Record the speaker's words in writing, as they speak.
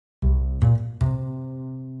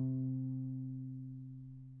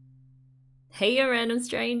Hey, a random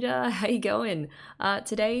stranger, how you going?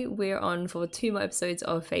 Today we're on for 2 more episodes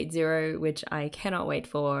of Fate Zero, which I cannot wait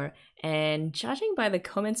for. And judging by the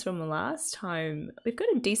comments from last time, we've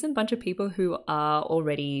got a decent bunch of people who are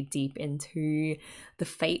already deep into the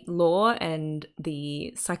Fate lore and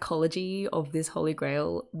the psychology of this Holy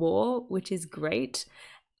Grail war, which is great.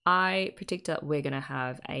 I predict that we're going to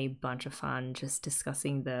have a bunch of fun just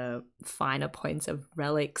discussing the finer points of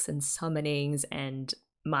relics and summonings and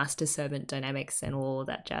master servant dynamics and all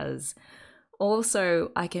that jazz.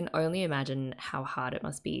 Also, I can only imagine how hard it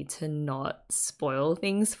must be to not spoil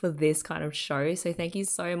things for this kind of show. So thank you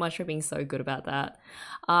so much for being so good about that.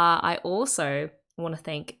 I also want to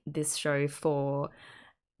thank this show for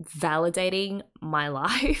validating my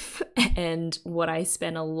life and what I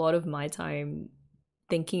spend a lot of my time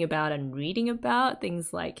thinking about and reading about,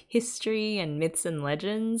 things like history and myths and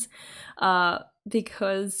legends.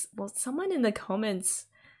 Because, well, someone in the comments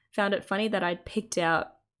found it funny that I'd picked out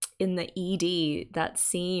in the ED that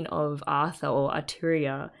scene of Arthur or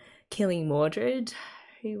Arturia killing Mordred.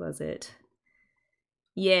 Who was it?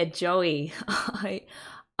 Yeah, Joey.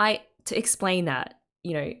 I to explain that,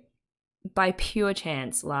 by pure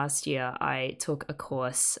chance last year I took a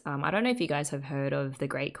course. I don't know if you guys have heard of the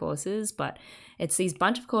Great Courses, but it's these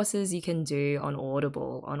bunch of courses you can do on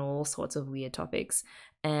Audible on all sorts of weird topics.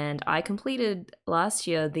 And I completed last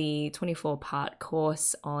year the 24-part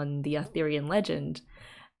course on the Arthurian legend.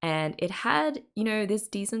 And it had, this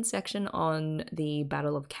decent section on the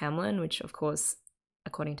Battle of Camlin, which of course,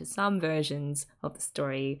 according to some versions of the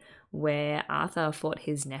story, where Arthur fought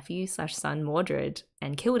his nephew/son Mordred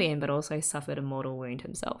and killed him, but also suffered a mortal wound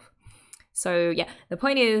himself. So yeah, the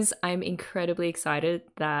point is I'm incredibly excited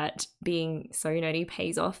that being so nerdy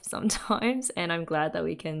pays off sometimes, and I'm glad that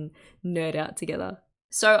we can nerd out together.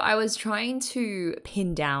 So I was trying to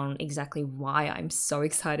pin down exactly why I'm so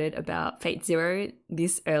excited about Fate Zero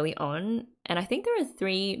this early on, and I think there are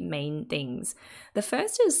three main things. The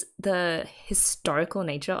first is the historical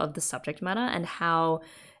nature of the subject matter and how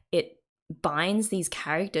it binds these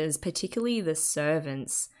characters, particularly the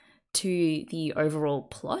servants, to the overall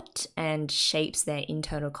plot and shapes their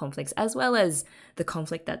internal conflicts as well as the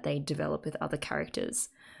conflict that they develop with other characters.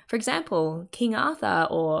 For example, King Arthur,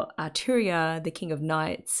 or Arturia, the King of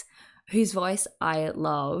Knights, whose voice I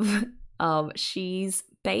love, she's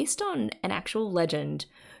based on an actual legend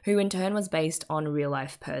who in turn was based on a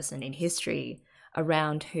real-life person in history,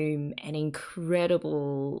 around whom an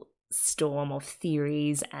incredible storm of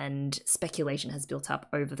theories and speculation has built up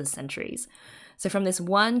over the centuries. So from this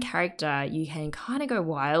one character, you can kind of go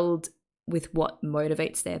wild with what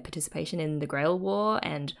motivates their participation in the Grail War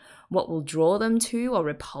and what will draw them to or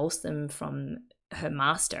repulse them from her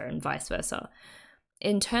master and vice versa.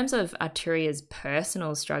 In terms of Arturia's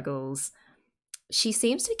personal struggles, she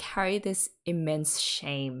seems to carry this immense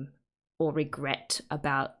shame or regret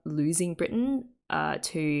about losing Britain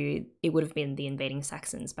to, it would have been the invading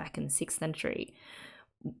Saxons back in the 6th century,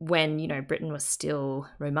 when, Britain was still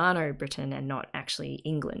Romano Britain and not actually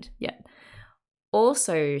England yet.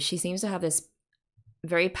 Also, she seems to have this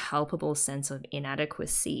very palpable sense of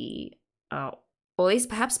inadequacy, or at least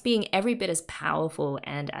perhaps being every bit as powerful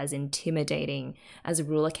and as intimidating as a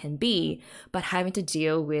ruler can be, but having to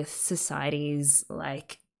deal with society's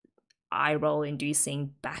eye-roll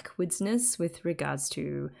inducing backwardsness with regards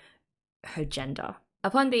to her gender.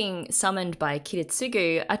 Upon being summoned by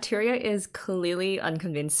Kiritsugu, Arturia is clearly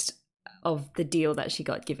unconvinced of the deal that she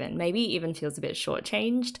got given, maybe even feels a bit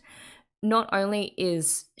shortchanged. Not only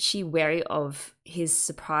is she wary of his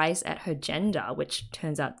surprise at her gender, which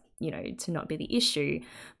turns out, to not be the issue,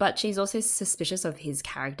 but she's also suspicious of his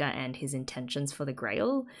character and his intentions for the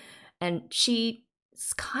Grail. And she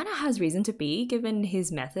kind of has reason to be, given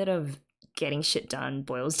his method of getting shit done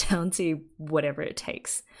boils down to whatever it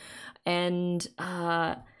takes. And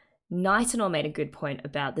Nightingale made a good point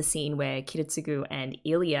about the scene where Kiritsugu and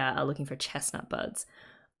Ilya are looking for chestnut buds,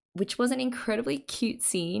 which was an incredibly cute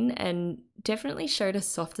scene and definitely showed a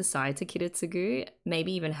softer side to Kiritsugu,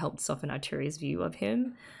 maybe even helped soften Arturia's view of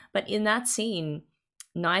him. But in that scene,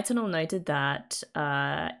 Nightingale noted that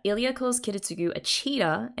Ilya calls Kiritsugu a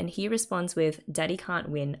cheater, and he responds with, "Daddy can't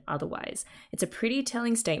win otherwise." It's a pretty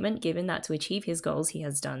telling statement, given that to achieve his goals, he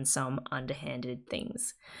has done some underhanded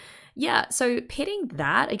things. Yeah, so pitting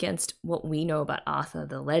that against what we know about Arthur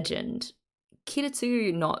the legend,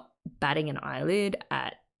 Kiritsugu not batting an eyelid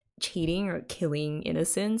at cheating or killing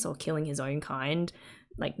innocents or killing his own kind,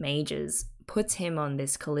 like mages, puts him on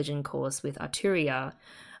this collision course with Arturia,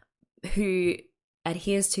 who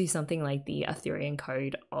adheres to something like the Arthurian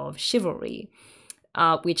code of chivalry,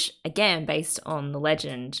 which, again, based on the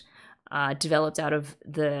legend, developed out of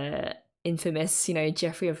the infamous,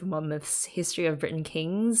 Geoffrey of Monmouth's History of Britain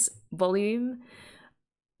Kings volume.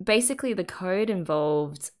 Basically, the code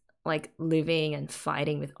involved like living and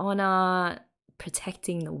fighting with honor,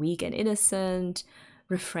 protecting the weak and innocent,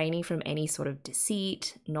 refraining from any sort of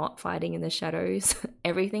deceit, not fighting in the shadows,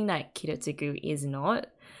 everything that Kiritsugu is not.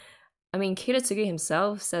 I mean, Kiritsugu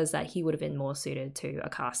himself says that he would have been more suited to a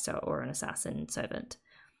caster or an assassin servant.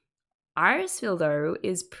 Irisville, though,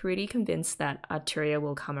 is pretty convinced that Arturia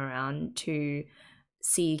will come around to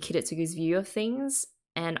see Kiritsugu's view of things,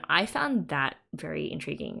 and I found that very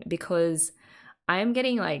intriguing because I am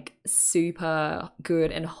getting like super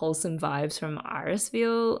good and wholesome vibes from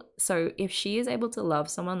Irisville. So if she is able to love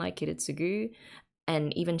someone like Kiritsugu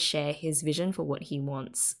and even share his vision for what he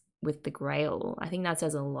wants with the Grail, I think that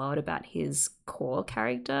says a lot about his core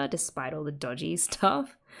character, despite all the dodgy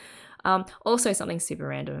stuff. Also, something super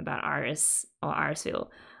random about Irisville.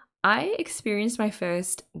 I experienced my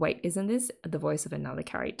first, wait, isn't this the voice of another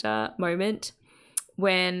character moment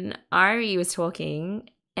when Ari was talking,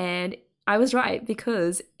 and I was right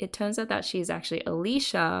because it turns out that she's actually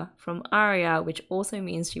Alicia from Aria, which also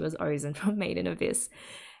means she was Ozen from Made in Abyss.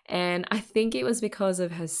 And I think it was because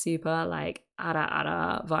of her super like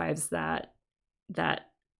ara vibes that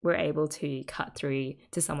we're able to cut through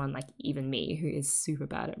to someone like even me, who is super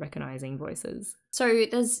bad at recognizing voices. So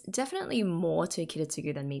there's definitely more to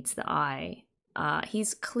Kiritsugu than meets the eye.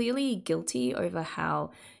 He's clearly guilty over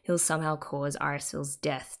how he'll somehow cause Irisville's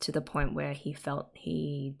death to the point where he felt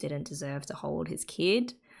he didn't deserve to hold his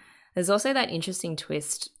kid. There's also that interesting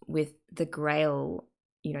twist with the Grail,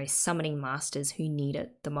 summoning masters who need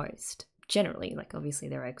it the most. Generally, like obviously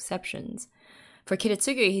there are exceptions. For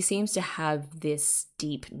Kiritsugu, he seems to have this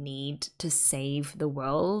deep need to save the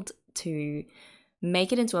world, to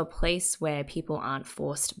make it into a place where people aren't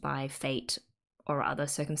forced by fate or other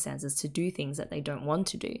circumstances to do things that they don't want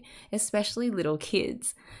to do, especially little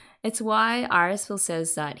kids. It's why Irisville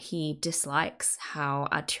says that he dislikes how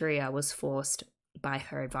Arturia was forced by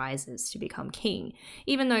her advisors to become king,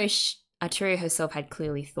 even though Arturia herself had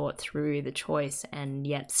clearly thought through the choice and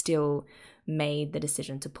yet still made the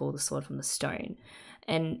decision to pull the sword from the stone.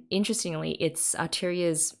 And interestingly, it's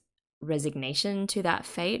Arturia's resignation to that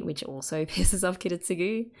fate which also pisses off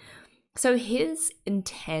Kiritsugu. So his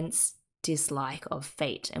intense dislike of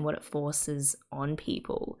fate and what it forces on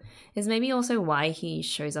people is maybe also why he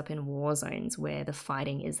shows up in war zones where the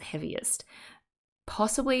fighting is heaviest,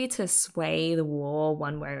 possibly to sway the war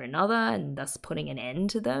one way or another and thus putting an end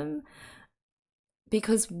to them.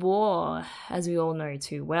 Because war, as we all know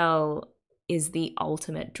too well, is the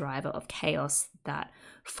ultimate driver of chaos that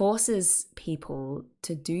forces people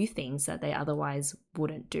to do things that they otherwise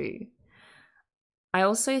wouldn't do. I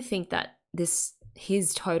also think that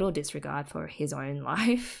his total disregard for his own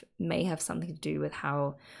life may have something to do with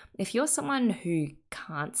how, if you're someone who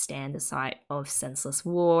can't stand the sight of senseless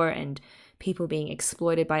war and people being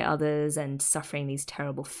exploited by others and suffering these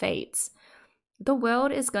terrible fates, the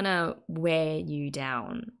world is gonna wear you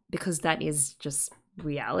down because that is just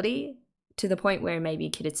reality, to the point where maybe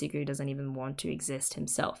Kiritsugu doesn't even want to exist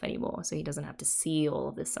himself anymore, so he doesn't have to see all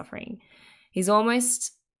of this suffering. He's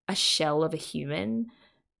almost a shell of a human,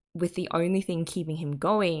 with the only thing keeping him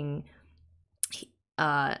going,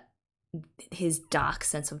 his dark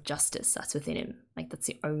sense of justice that's within him. Like, that's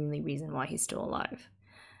the only reason why he's still alive.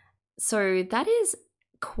 So that is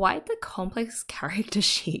quite the complex character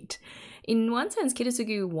sheet. In one sense,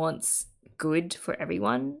 Kiritsugu wants good for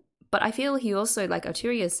everyone, but I feel he also, like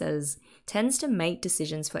Arturia says, tends to make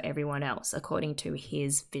decisions for everyone else according to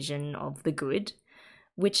his vision of the good,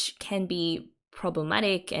 which can be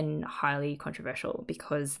problematic and highly controversial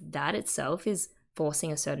because that itself is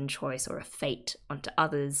forcing a certain choice or a fate onto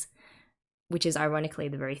others, which is ironically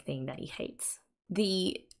the very thing that he hates.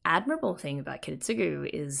 The admirable thing about Kiritsugu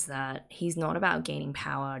is that he's not about gaining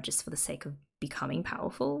power just for the sake of becoming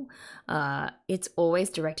powerful. It's always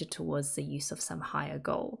directed towards the use of some higher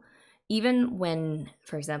goal. Even when,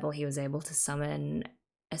 for example, he was able to summon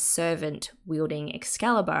a servant wielding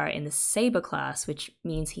Excalibur in the Saber class, which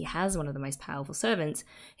means he has one of the most powerful servants,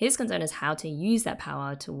 his concern is how to use that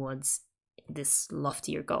power towards this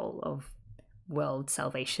loftier goal of world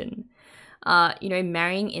salvation.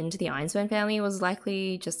 Marrying into the Einsburn family was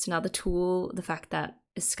likely just another tool. The fact that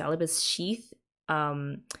Excalibur's sheath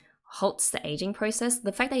halts the aging process,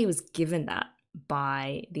 the fact that he was given that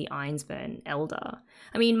by the Einsburn elder.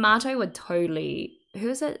 I mean, Mato would totally, who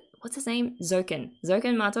is it? What's his name? Zoken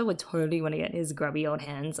Mato would totally want to get his grubby old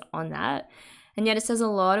hands on that. And yet it says a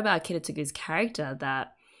lot about Kiritsugu's character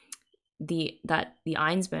that the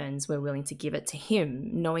Ironsburns were willing to give it to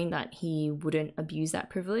him, knowing that he wouldn't abuse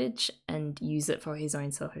that privilege and use it for his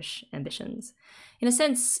own selfish ambitions. In a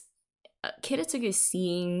sense, Kiritsugu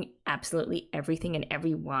seeing absolutely everything and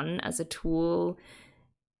everyone as a tool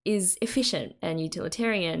is efficient and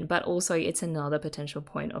utilitarian, but also it's another potential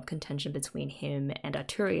point of contention between him and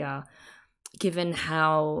Arturia, given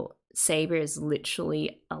how Saber is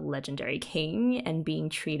literally a legendary king and being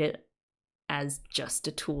treated as just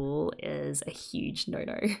a tool is a huge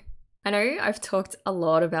no-no. I know I've talked a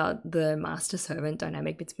lot about the master-servant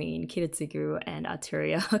dynamic between Kiritsugu and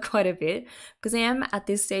Arturia quite a bit, because I am at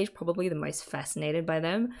this stage probably the most fascinated by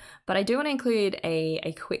them, but I do want to include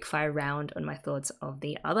a quick-fire round on my thoughts of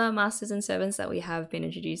the other masters and servants that we have been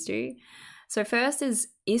introduced to. So first is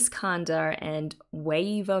Iskander and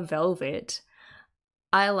Waver Velvet.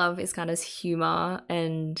 I love Iskander's humour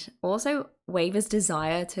and also Waver's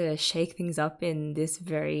desire to shake things up in this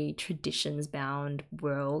very traditions-bound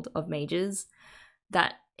world of mages,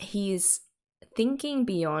 that he's thinking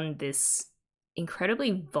beyond this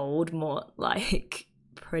incredibly Voldemort-like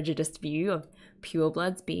prejudiced view of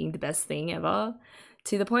purebloods being the best thing ever,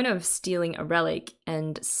 to the point of stealing a relic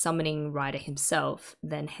and summoning Ryder himself,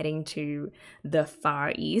 then heading to the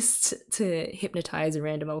Far East to hypnotize a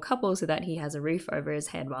random old couple so that he has a roof over his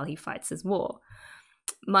head while he fights his war.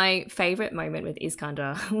 My favorite moment with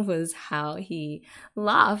Iskander was how he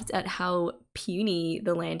laughed at how puny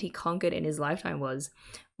the land he conquered in his lifetime was,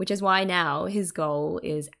 which is why now his goal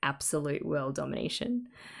is absolute world domination.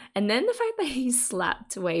 And then the fact that he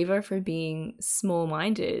slapped Waver for being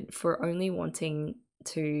small-minded, for only wanting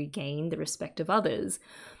to gain the respect of others.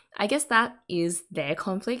 I guess that is their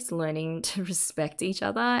conflict, learning to respect each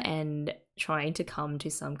other and trying to come to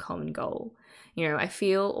some common goal. You know, I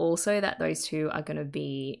feel also that those two are going to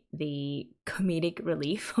be the comedic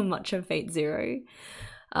relief for much of Fate Zero.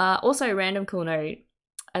 Also, random cool note,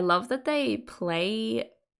 I love that they play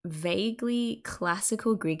vaguely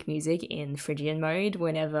classical Greek music in Phrygian mode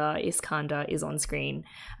whenever Iskander is on screen.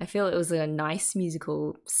 I feel it was a nice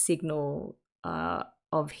musical signal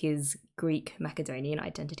of his Greek Macedonian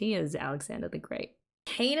identity as Alexander the Great.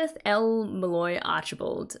 Kenneth L. Malloy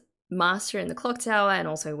Archibald, master in the clock tower and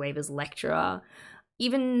also Waver's lecturer.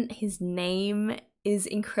 Even his name is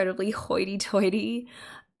incredibly hoity-toity,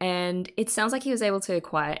 and it sounds like he was able to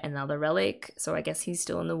acquire another relic, so I guess he's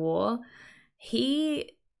still in the war.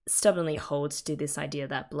 He stubbornly holds to this idea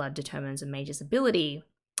that blood determines a mage's ability,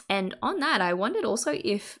 and on that I wondered also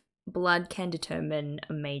if blood can determine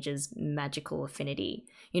a mage's magical affinity,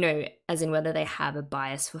 you know, as in whether they have a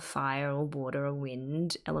bias for fire or water or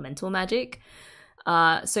wind, elemental magic.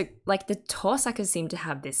 So like the Torsakas seem to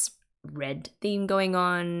have this red theme going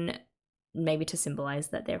on, maybe to symbolize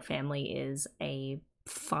that their family is a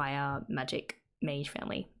fire magic mage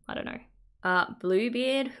family. I don't know.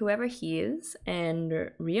 Bluebeard, whoever he is, and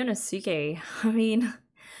Ryonosuke, I mean,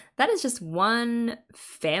 that is just one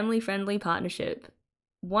family-friendly partnership.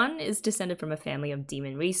 One is descended from a family of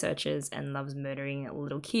demon researchers and loves murdering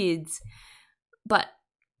little kids. But,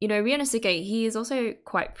 you know, Ryonosuke, he is also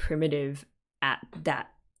quite primitive at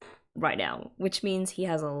that right now, which means he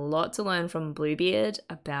has a lot to learn from Bluebeard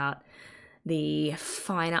about the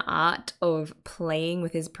finer art of playing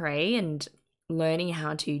with his prey and learning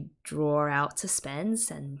how to draw out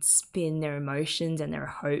suspense and spin their emotions and their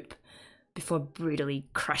hope before brutally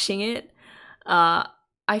crushing it.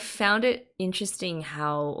 I found it interesting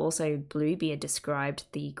how also Bluebeard described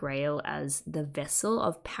the Grail as the vessel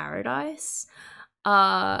of paradise.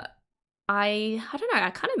 I don't know,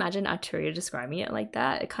 I can't imagine Arturia describing it like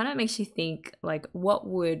that. It kind of makes you think, like, what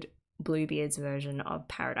would Bluebeard's version of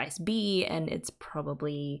paradise be? And it's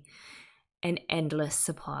probably an endless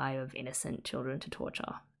supply of innocent children to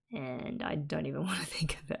torture. And I don't even want to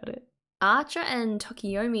think about it. Archer and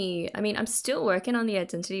Tokiyomi, I mean, I'm still working on the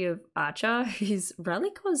identity of Archer, whose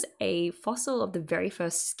relic was a fossil of the very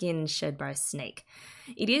first skin shed by a snake.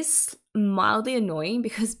 It is mildly annoying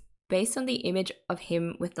because based on the image of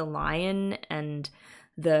him with the lion and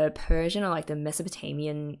the Persian or like the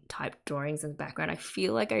Mesopotamian type drawings in the background, I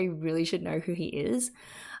feel like I really should know who he is.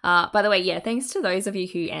 By the way, yeah, thanks to those of you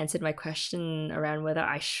who answered my question around whether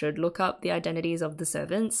I should look up the identities of the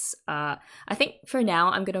servants. I think for now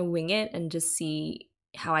I'm going to wing it and just see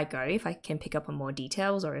how I go, if I can pick up on more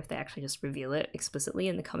details or if they actually just reveal it explicitly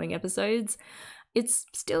in the coming episodes. It's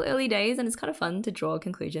still early days and it's kind of fun to draw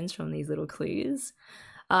conclusions from these little clues.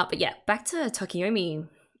 But yeah, back to Tokiyomi.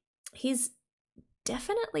 He's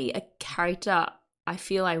definitely a character I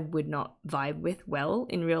feel I would not vibe with well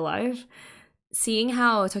in real life. seeing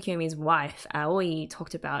how Tokiomi's wife, Aoi,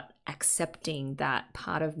 talked about accepting that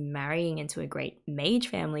part of marrying into a great mage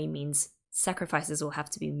family means sacrifices will have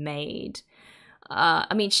to be made.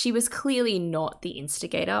 I mean, she was clearly not the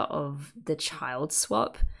instigator of the child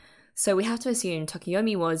swap, so we have to assume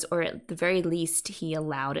Tokiomi was, or at the very least, he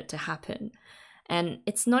allowed it to happen. And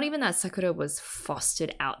it's not even that Sakura was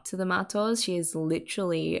fostered out to the Matos, she is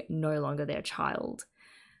literally no longer their child.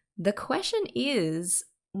 The question is,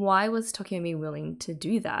 why was Tokiomi willing to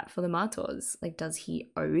do that for the Matos? Like, does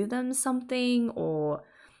he owe them something? Or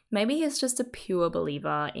maybe he's just a pure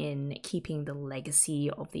believer in keeping the legacy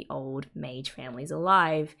of the old mage families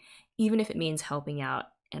alive, even if it means helping out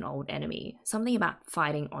an old enemy. Something about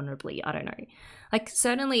fighting honorably, I don't know. Like,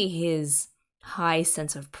 certainly his high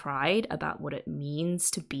sense of pride about what it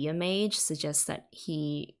means to be a mage suggests that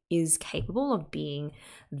he is capable of being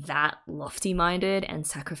that lofty-minded and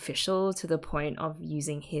sacrificial to the point of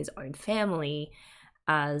using his own family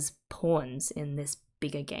as pawns in this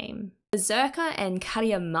bigger game. Berserker and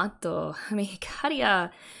Kariya Mato. I mean,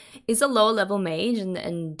 Kariya is a lower level mage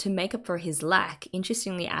and to make up for his lack,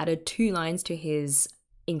 interestingly added 2 lines to his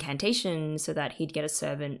incantation so that he'd get a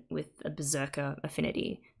servant with a berserker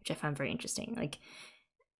affinity, which I found very interesting. Like,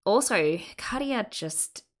 also, Kariya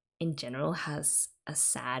just in general has a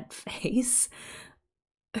sad face.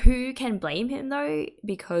 Who can blame him though?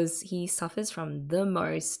 Because he suffers from the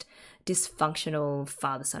most dysfunctional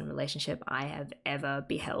father-son relationship I have ever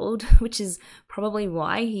beheld, which is probably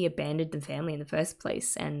why he abandoned the family in the first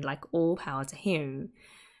place, and like, all power to him.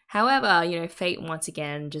 However, you know, fate once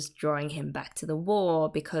again just drawing him back to the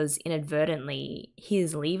war because inadvertently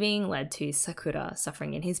his leaving led to Sakura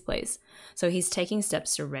suffering in his place. So he's taking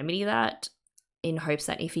steps to remedy that in hopes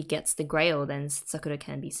that if he gets the Grail, then Sakura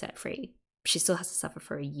can be set free. She still has to suffer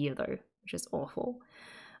for a year though, which is awful.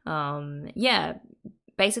 Yeah,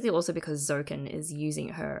 basically also because Zoken is using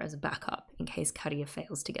her as a backup in case Kariya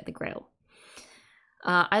fails to get the Grail.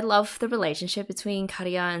 I love the relationship between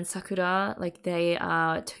Kariya and Sakura. Like, they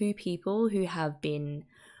are 2 people who have been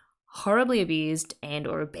horribly abused and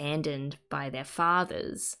or abandoned by their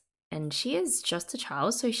fathers. And she is just a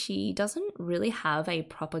child, so she doesn't really have a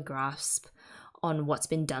proper grasp on what's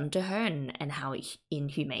been done to her and how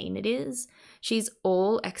inhumane it is. She's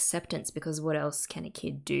all acceptance because what else can a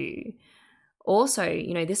kid do? Also,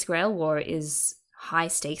 you know, this Grail War is high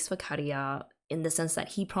stakes for Kariya in the sense that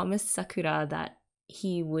he promised Sakura that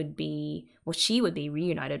she would be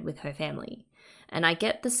reunited with her family. And I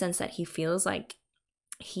get the sense that he feels like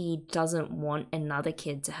he doesn't want another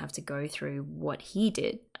kid to have to go through what he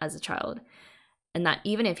did as a child. And that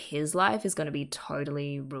even if his life is going to be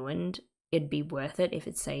totally ruined, it'd be worth it if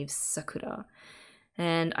it saves Sakura.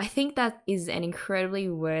 And I think that is an incredibly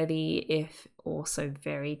worthy, if also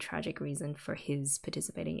very tragic reason for his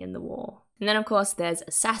participating in the war. And then of course there's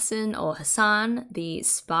Assassin or Hassan, the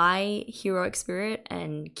spy heroic spirit,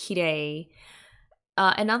 and Kirei.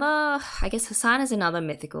 I guess Hassan is another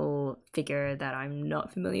mythical figure that I'm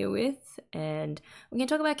not familiar with, and we can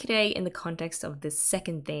talk about Kirei in the context of the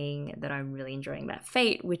second thing that I'm really enjoying about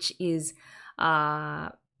Fate, which is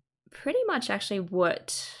pretty much actually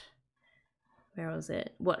what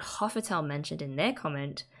Hoffertel mentioned in their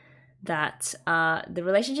comment, that the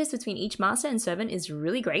relationships between each master and servant is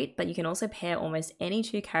really great, but you can also pair almost any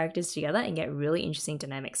 2 characters together and get really interesting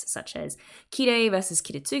dynamics, such as Kirei versus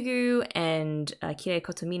Kiritsugu and Kirei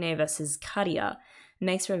Kotomine versus Kariya. It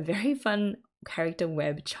makes for a very fun character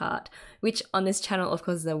web chart, which on this channel, of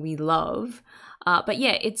course, that we love. But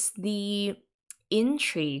yeah, it's the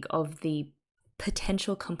intrigue of the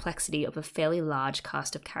potential complexity of a fairly large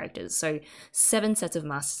cast of characters. So 7 sets of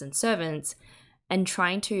masters and servants, and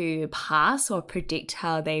trying to pass or predict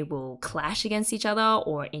how they will clash against each other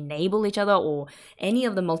or enable each other, or any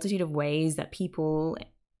of the multitude of ways that people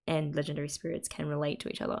and legendary spirits can relate to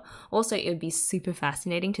each other. Also, it would be super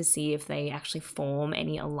fascinating to see if they actually form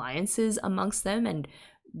any alliances amongst them and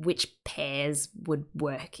which pairs would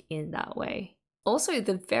work in that way. Also,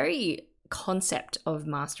 the very concept of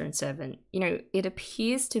master and servant, you know, it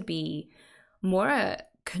appears to be more a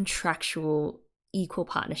contractual equal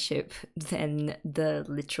partnership than the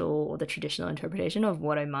literal or the traditional interpretation of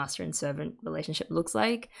what a master and servant relationship looks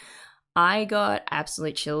like. I got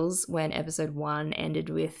absolute chills when episode 1 ended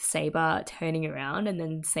with Saber turning around and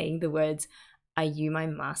then saying the words, "Are you my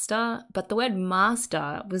master?" But the word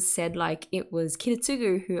master was said like it was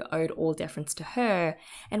Kiritsugu who owed all deference to her,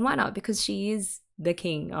 and why not? Because she is the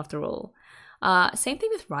king after all. Same thing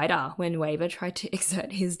with Ryder. When Waver tried to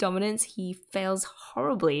exert his dominance, he fails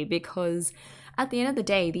horribly because at the end of the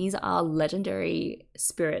day, these are legendary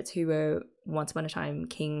spirits who were once upon a time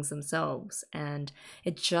kings themselves, and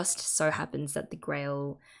it just so happens that the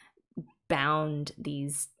Grail bound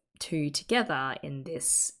these two together in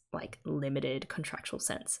this like limited contractual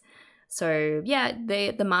sense. So yeah,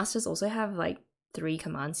 the masters also have like 3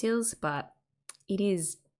 command seals, but it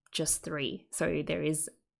is just 3, so there is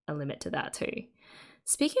a limit to that too.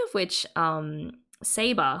 Speaking of which,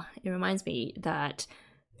 Saber, it reminds me that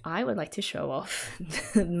I would like to show off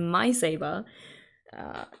my Saber.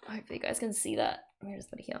 Hopefully you guys can see that. Where is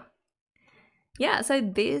that here? Yeah, so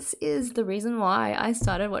this is the reason why I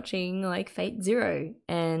started watching like Fate Zero,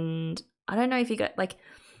 and I don't know if you got like,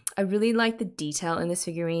 I really like the detail in this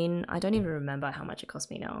figurine. I don't even remember how much it cost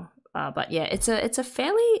me now. But yeah, it's a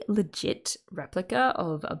fairly legit replica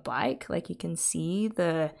of a bike. Like you can see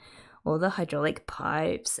all the hydraulic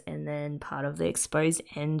pipes and then part of the exposed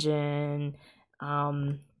engine.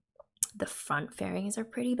 The front fairings are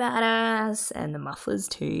pretty badass and the mufflers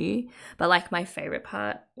too. But like my favorite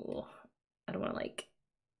part, I don't want to like,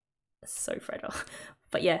 it's so fragile.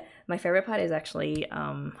 But yeah, my favorite part is actually,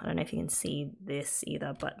 I don't know if you can see this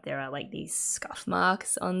either, but there are like these scuff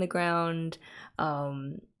marks on the ground.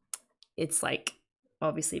 It's like,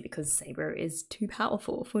 obviously because Saber is too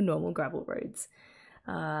powerful for normal gravel roads.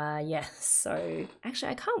 Yeah, so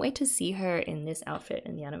actually I can't wait to see her in this outfit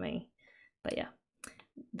in the anime. But yeah,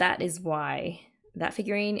 that is why, that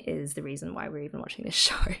figurine is the reason why we're even watching this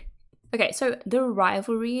show. Okay, so the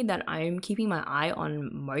rivalry that I'm keeping my eye on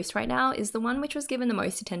most right now is the one which was given the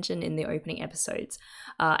most attention in the opening episodes.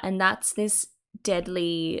 And that's this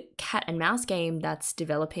deadly cat and mouse game that's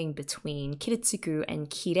developing between Kiritsugu and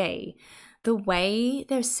Kirei. The way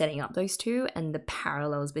they're setting up those two and the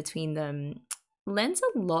parallels between them lends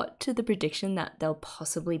a lot to the prediction that they'll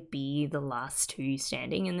possibly be the last two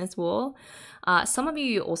standing in this war. Some of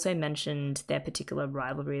you also mentioned their particular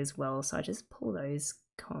rivalry as well, so I just pull those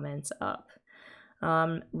comments up.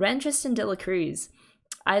 Tristan dela Cruz.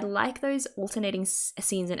 I like those alternating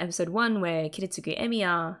scenes in episode 1 where Kiritsugu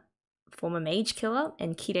Emiya, former mage killer,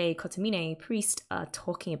 and Kirei Kotomine, priest, are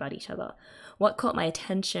talking about each other. What caught my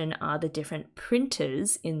attention are the different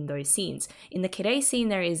printers in those scenes. In the Kirei scene,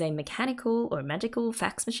 there is a mechanical or magical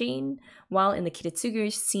fax machine, while in the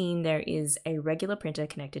Kiritsugu scene, there is a regular printer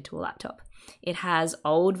connected to a laptop. It has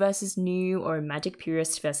old versus new or magic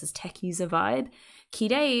purist versus tech user vibe.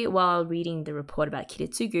 Kirei, while reading the report about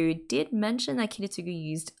Kiritsugu, did mention that Kiritsugu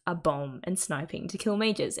used a bomb and sniping to kill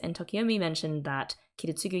mages, and Tokiomi mentioned that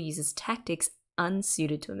Kiritsugu uses tactics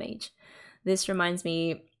unsuited to a mage. This reminds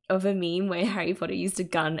me of a meme where Harry Potter used a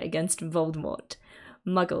gun against Voldemort.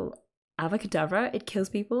 Muggle, Avacadabra, it kills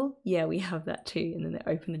people? Yeah, we have that too, and then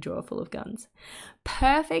they open a drawer full of guns.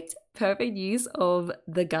 Perfect use of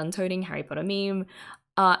the gun-toting Harry Potter meme,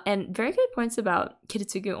 and very good points about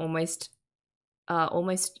Kiritsugu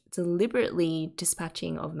almost deliberately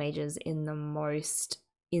dispatching of mages in the most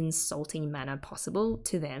insulting manner possible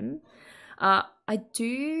to them. I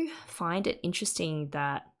do find it interesting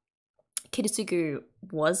that Kiritsugu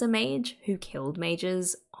was a mage who killed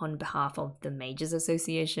mages on behalf of the Mages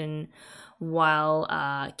Association, while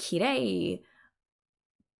Kirei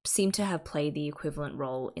seemed to have played the equivalent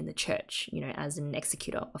role in the church, as an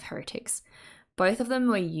executor of heretics. Both of them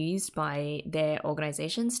were used by their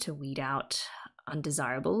organizations to weed out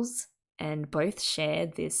undesirables, and both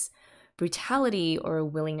shared this brutality or a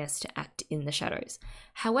willingness to act in the shadows.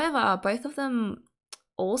 However, both of them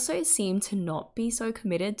also seem to not be so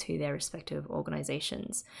committed to their respective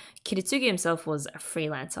organizations. Kiritsugu himself was a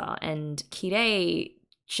freelancer, and Kirei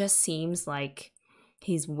just seems like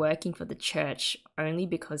he's working for the church only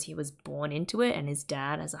because he was born into it and his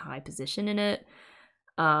dad has a high position in it.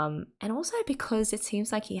 And also because it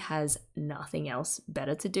seems like he has nothing else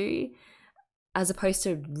better to do, as opposed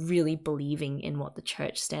to really believing in what the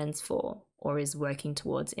church stands for or is working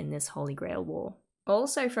towards in this Holy Grail war.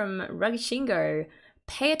 Also from Ragishingo,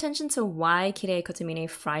 pay attention to why Kirei Kotomine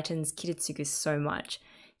frightens Kiritsugu so much.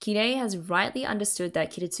 Kirei has rightly understood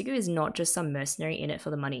that Kiritsugu is not just some mercenary in it for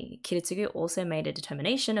the money. Kiritsugu also made a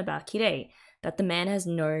determination about Kirei, that the man has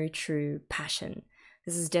no true passion.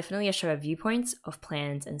 This is definitely a show of viewpoints, of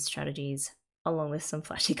plans and strategies, along with some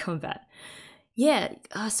flashy combat. Yeah,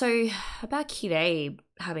 so about Kirei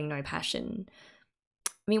having no passion,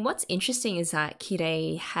 I mean, what's interesting is that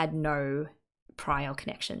Kirei had no prior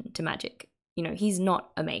connection to magic. He's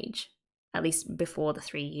not a mage, at least before the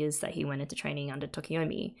 3 years that he went into training under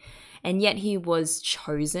Tokiomi, and yet he was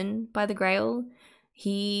chosen by the Grail.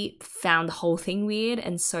 He found the whole thing weird,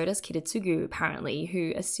 and so does Kiritsugu, apparently,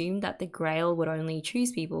 who assumed that the Grail would only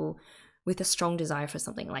choose people with a strong desire for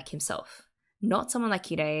something like himself. not someone like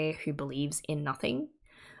Kirei who believes in nothing.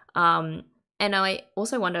 And I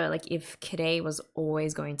also wonder, like, if Kirei was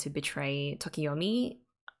always going to betray Tokiyomi,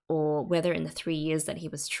 or whether in the 3 years that he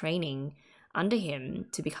was training under him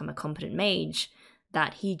to become a competent mage,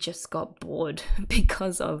 that he just got bored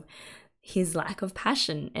because of his lack of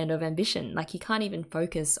passion and of ambition. Like, he can't even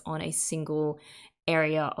focus on a single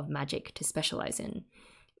area of magic to specialize in.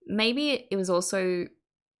 Maybe it was also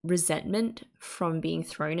resentment from being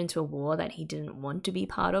thrown into a war that he didn't want to be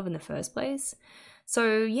part of in the first place.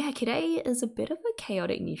 So yeah, Kirei is a bit of a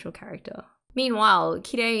chaotic neutral character. Meanwhile,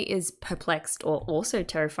 Kirei is perplexed or also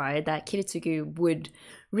terrified that Kiritsugu would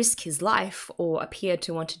risk his life or appear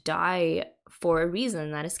to want to die for a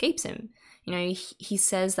reason that escapes him. You know, he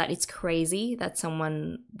says that it's crazy that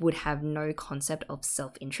someone would have no concept of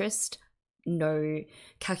self-interest, no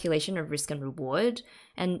calculation of risk and reward.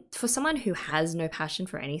 And for someone who has no passion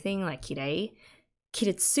for anything like Kirei,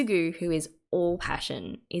 Kiritsugu, who is all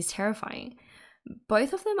passion, is terrifying.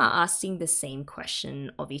 Both of them are asking the same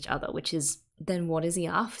question of each other, which is, then what is he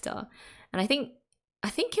after? And I think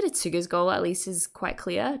Kiritsugu's goal at least is quite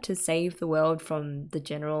clear: to save the world from the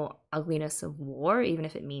general ugliness of war, even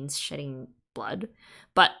if it means shedding blood.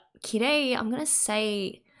 But Kirei, I'm going to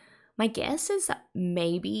say, my guess is that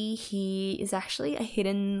maybe he is actually a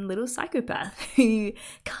hidden little psychopath who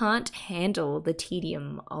can't handle the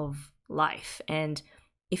tedium of life. And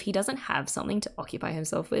if he doesn't have something to occupy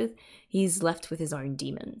himself with, he's left with his own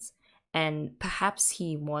demons. And perhaps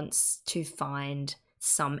he wants to find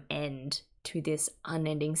some end to this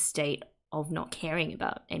unending state of not caring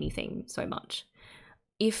about anything so much.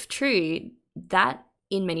 If true, that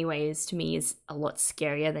in many ways to me is a lot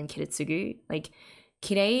scarier than Kiritsugu. Like,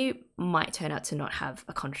 Kirei might turn out to not have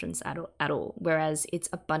a conscience at all, whereas it's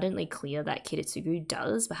abundantly clear that Kiritsugu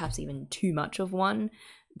does, perhaps even too much of one,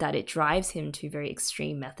 that it drives him to very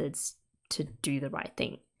extreme methods to do the right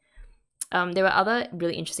thing. There were other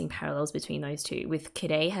really interesting parallels between those two, with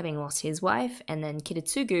Kirei having lost his wife, and then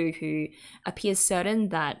Kiritsugu, who appears certain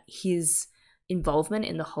that his involvement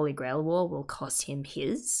in the Holy Grail War will cost him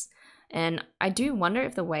his. And I do wonder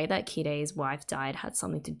if the way that Kirei's wife died had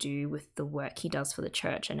something to do with the work he does for the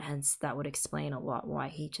church, and hence that would explain a lot why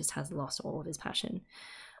he just has lost all of his passion.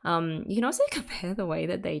 You can also compare the way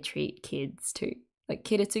that they treat kids too. Like,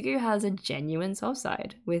 Kiritsugu has a genuine soft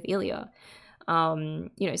side with Ilya. You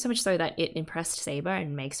know, so much so that it impressed Saber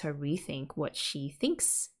and makes her rethink what she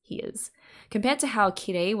thinks he is. Compared to how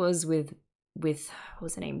Kirei was with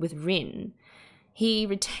what's her name? With Rin. He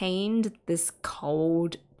retained this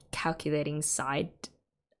cold, calculating side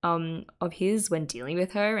of his when dealing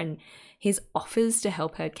with her, and his offers to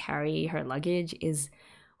help her carry her luggage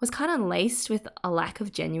was kind of laced with a lack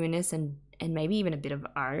of genuineness and maybe even a bit of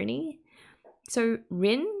irony. So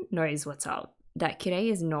Rin knows what's up, that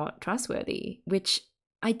Kirei is not trustworthy, which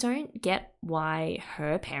I don't get why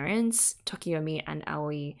her parents, Tokiyomi and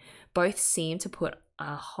Aoi, both seem to put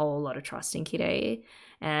a whole lot of trust in Kirei,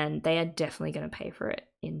 and they are definitely going to pay for it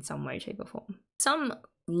in some way, shape or form. Some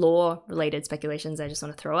lore-related speculations I just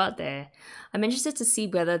want to throw out there. I'm interested to see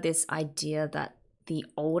whether this idea that the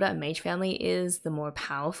older a mage family is, the more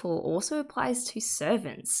powerful, also applies to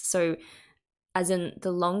servants. So as in,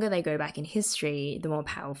 the longer they go back in history, the more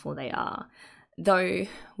powerful they are. Though,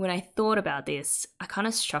 when I thought about this, I kind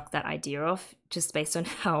of struck that idea off just based on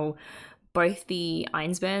how both the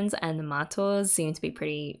Einsburns and the Mators seem to be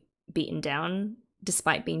pretty beaten down,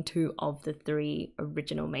 despite being two of the three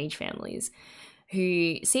original mage families,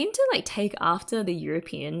 who seem to like take after the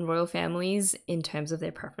European royal families in terms of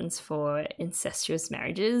their preference for incestuous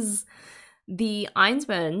marriages. The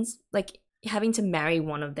Einsburns, like, having to marry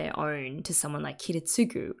one of their own to someone like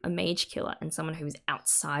Kiritsugu, a mage killer, and someone who is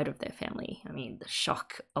outside of their family. I mean, the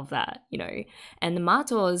shock of that, you know. And the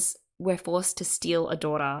Mators were forced to steal a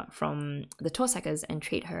daughter from the Torsakas and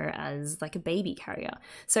treat her as like a baby carrier.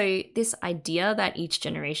 So this idea that each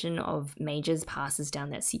generation of mages passes down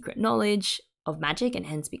their secret knowledge of magic and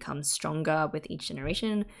hence becomes stronger with each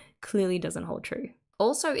generation clearly doesn't hold true.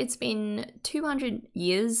 Also, it's been 200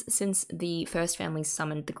 years since the first family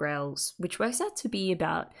summoned the Grails, which works out to be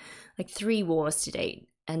about like 3 wars to date,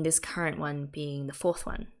 and this current one being the 4th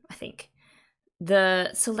one, I think. The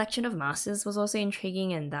selection of masters was also intriguing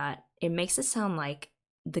in that it makes it sound like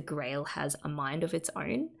the Grail has a mind of its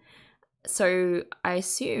own. So I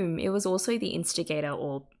assume it was also the instigator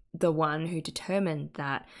or the one who determined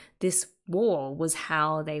that this war was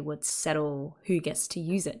how they would settle who gets to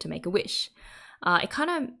use it to make a wish. It kind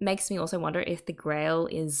of makes me also wonder if the Grail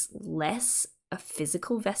is less a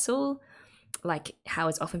physical vessel, like how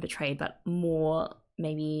it's often portrayed, but more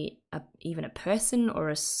maybe even a person or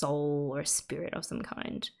a soul or a spirit of some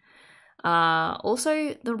kind.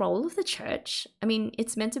 Also, the role of the church. I mean,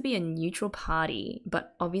 it's meant to be a neutral party,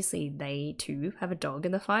 but obviously they too have a dog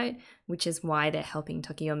in the fight, which is why they're helping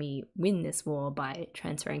Tokiyomi win this war by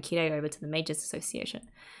transferring Kirei over to the Mages Association.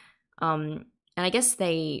 And I guess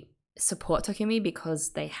they support Tokiyomi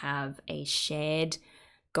because they have a shared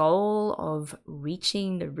goal of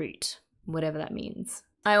reaching the root, whatever that means.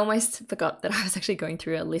 I almost forgot that I was actually going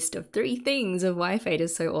through a list of 3 things of why Fate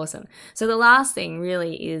is so awesome. So the last thing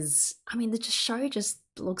really is, I mean, the show just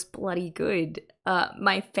looks bloody good.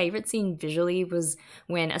 My favorite scene visually was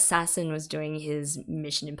when Assassin was doing his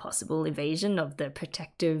Mission Impossible evasion of the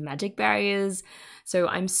protective magic barriers. So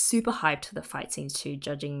I'm super hyped for the fight scenes too,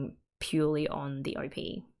 judging purely on the OP.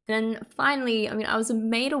 Then finally, I mean, I was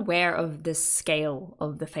made aware of the scale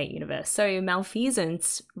of the Fate universe. So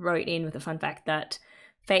Malfeasance wrote in with a fun fact that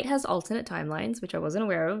Fate has alternate timelines, which I wasn't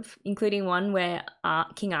aware of, including one where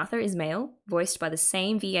King Arthur is male, voiced by the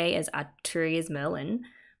same VA as Arturia's Merlin,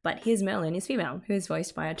 but his Merlin is female, who is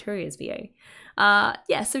voiced by Arturia's VA.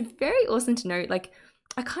 Yeah, so very awesome to know. Like,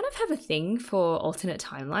 I kind of have a thing for alternate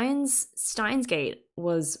timelines. Steins Gate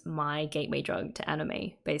was my gateway drug to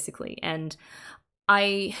anime, basically, and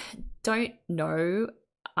I don't know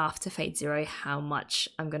after Fate Zero how much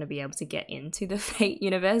I'm going to be able to get into the Fate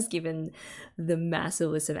universe given the massive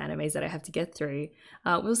list of animes that I have to get through.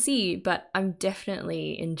 We'll see, but I'm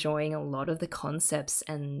definitely enjoying a lot of the concepts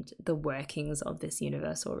and the workings of this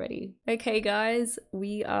universe already. Okay guys,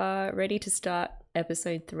 we are ready to start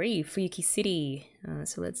episode 3, Fuyuki City.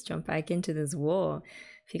 So let's jump back into this war.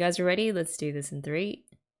 If you guys are ready, let's do this in 3,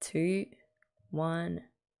 2, 1,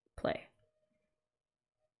 play.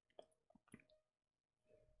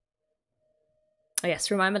 Oh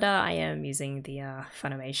yes, reminder, I am using the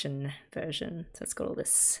Funimation version, so it's got all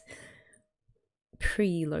this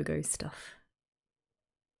pre-logo stuff.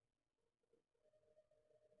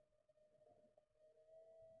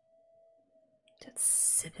 Just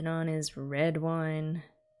sipping on his red wine.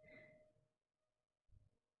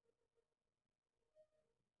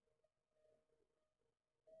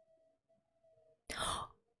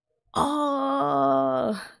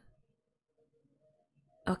 Oh!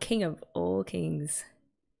 Oh, king of all kings.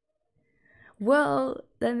 Well,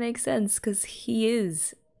 that makes sense because he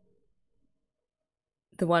is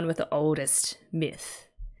the one with the oldest myth.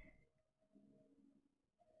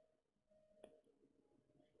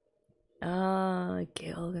 Ah,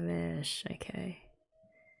 Gilgamesh, okay.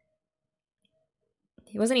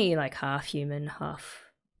 Wasn't he like half human, half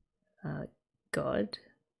god?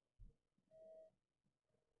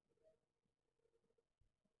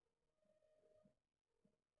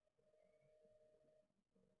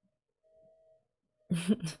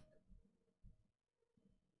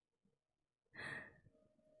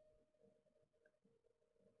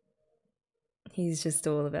 He's just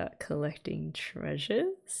all about collecting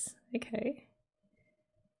treasures? Okay.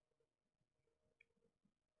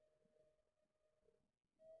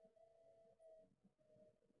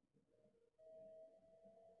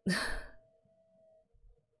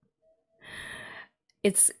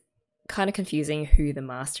 It's kind of confusing who the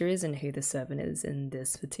master is and who the servant is in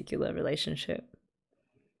this particular relationship.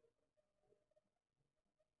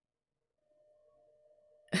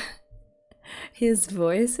 His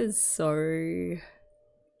voice is so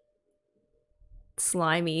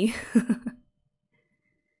slimy.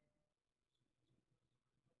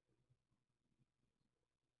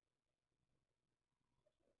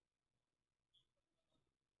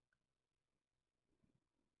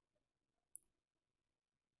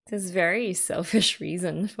 There's very selfish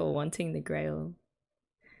reason for wanting the Grail.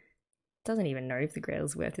 Doesn't even know if the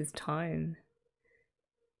Grail's worth his time.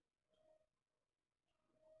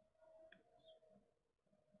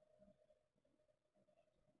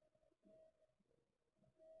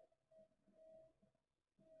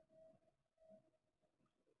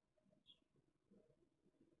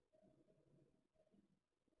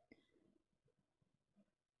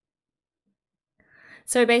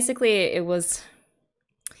 So basically it was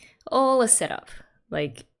all a setup.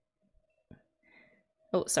 Like,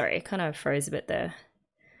 oh, sorry, it kind of froze a bit there.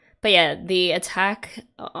 But yeah, the attack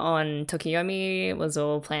on Tokiyomi was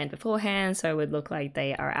all planned beforehand, so it would look like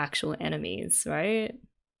they are actual enemies, right?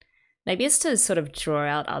 Maybe it's to sort of draw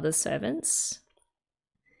out other servants.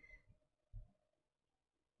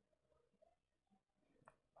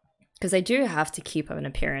 Because they do have to keep up an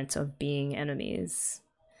appearance of being enemies.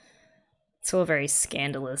 It's all very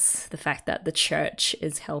scandalous, the fact that the church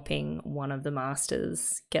is helping one of the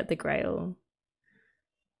masters get the Grail.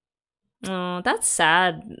 Oh, that's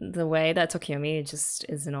sad, the way that Tokiyomi just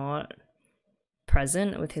is not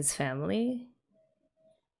present with his family.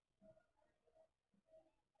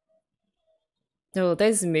 Oh,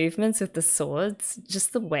 those movements with the swords,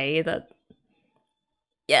 just the way that.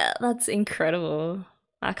 Yeah, that's incredible.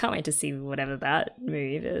 I can't wait to see whatever that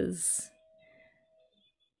move is.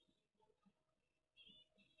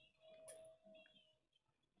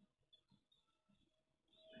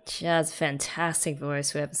 She has fantastic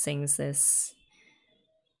voice, whoever sings this.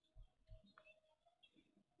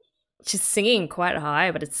 She's singing quite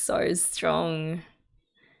high, but it's so strong.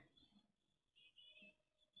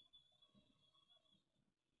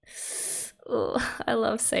 Oh, I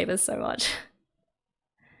love Saber so much.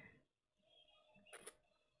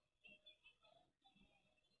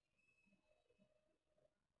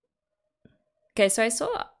 Okay, so I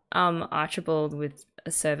saw Archibald with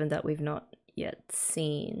a servant that we've not yet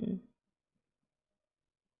seen.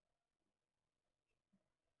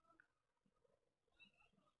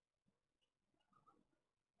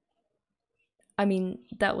 I mean,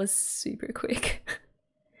 that was super quick.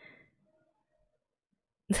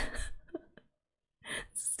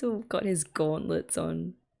 Still got his gauntlets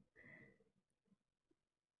on.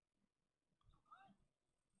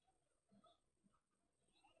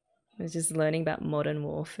 We're just learning about modern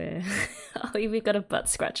warfare. Oh, we've got a butt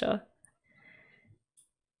scratcher.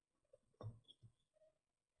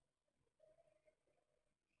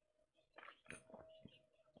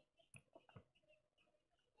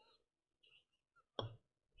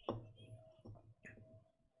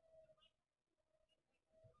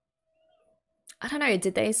 I don't know,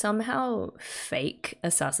 did they somehow fake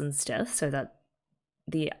Assassin's death so that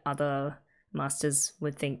the other masters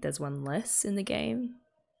would think there's one less in the game?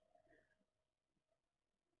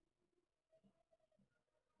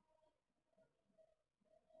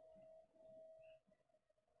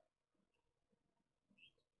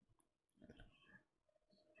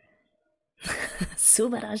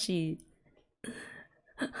 Subarashi.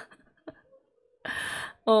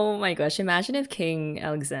 Oh my gosh, imagine if King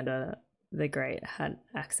Alexander the Great had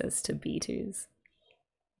access to B2s.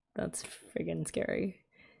 That's friggin' scary.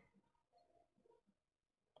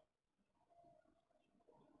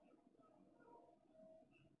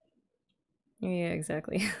 Yeah,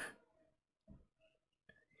 exactly.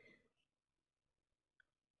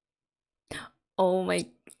 Oh my.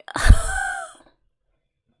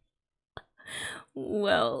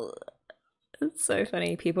 Well, it's so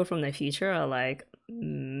funny. People from the future are like,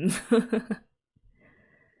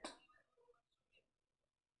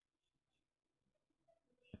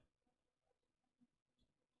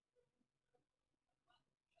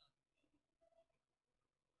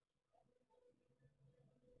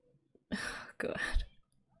 God.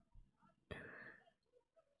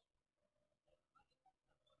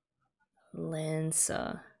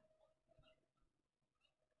 Lancer.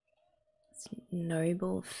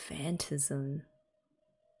 Noble Phantasm.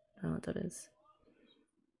 I don't know what that is.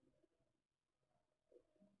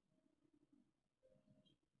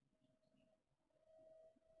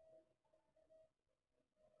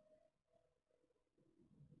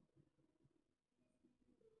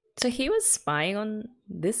 So he was spying on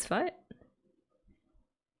this fight?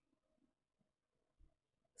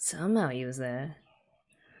 Somehow he was there.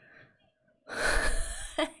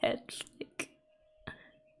 Head flick.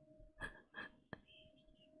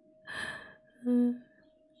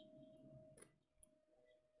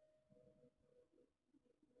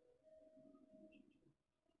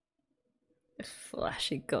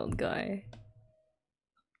 Flashy gold guy.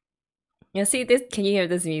 Yeah, see this, can you hear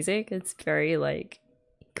this music? It's very like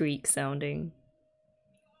Greek sounding.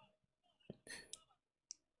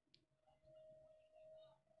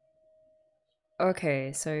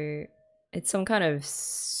 Okay, so it's some kind of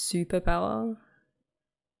superpower.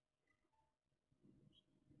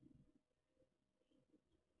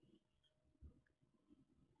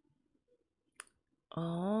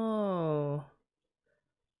 Oh.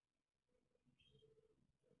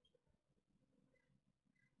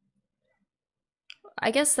 I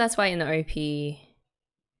guess that's why in the OP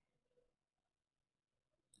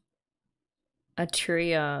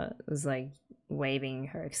Arturia was like waving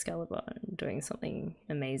her Excalibur and doing something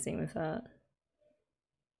amazing with that.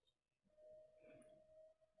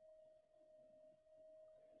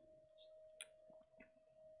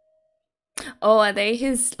 Oh, are they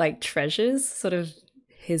his like treasures? Sort of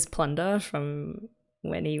his plunder from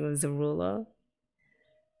when he was a ruler?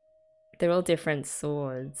 They're all different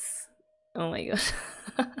swords. Oh my gosh.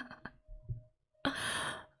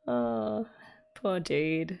 Oh, poor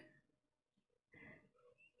dude.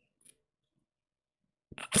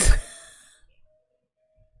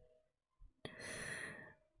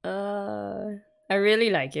 I really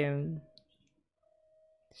like him.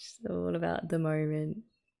 It's all about the moment.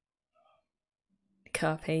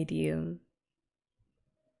 Carpe diem.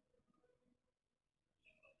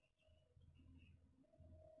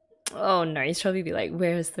 Oh no, he's probably be like,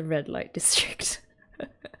 where's the red light district?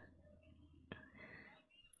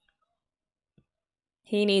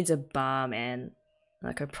 He needs a bar, man.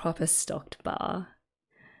 Like a proper stocked bar.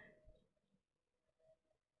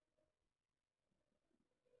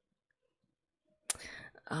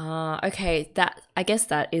 Okay, that I guess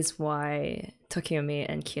that is why Tokiyomi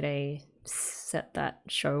and Kirei set that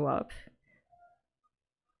show up.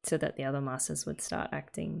 So that the other masters would start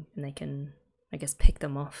acting and they can, I guess, pick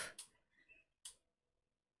them off.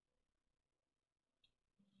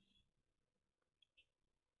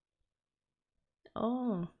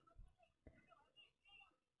 Oh.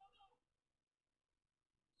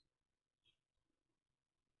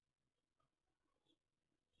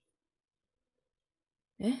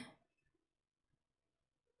 Eh?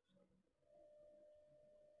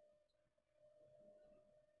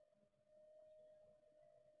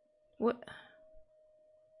 What?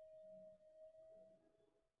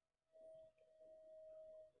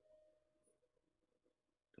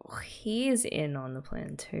 Well, he is in on the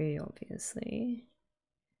plan too, obviously.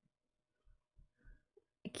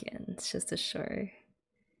 Again, it's just a show.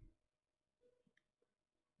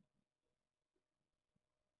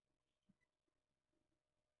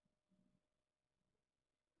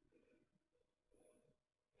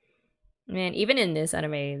 Man, even in this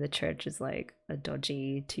anime, the church is like a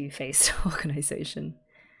dodgy, two-faced organization.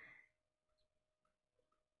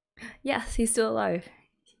 Yes, he's still alive.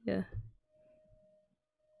 Yeah.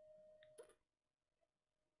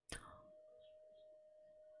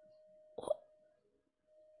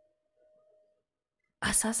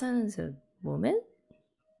 Assassin is a woman?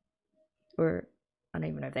 Or I don't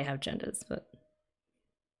even know if they have genders, but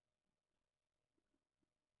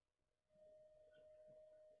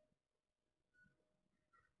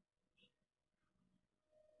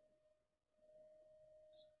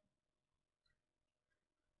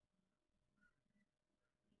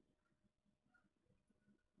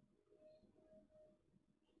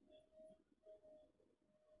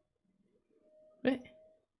wait.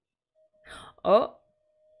 Oh.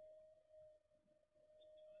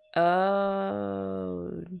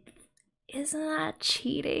 Oh. Isn't that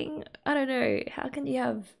cheating? I don't know. How can you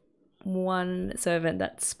have one servant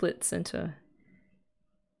that splits into...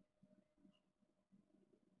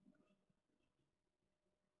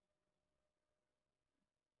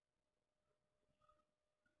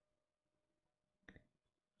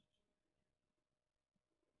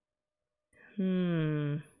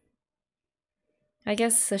 I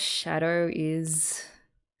guess the shadow is...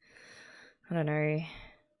 I don't know...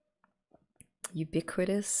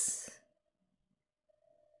 ubiquitous?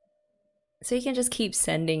 So you can just keep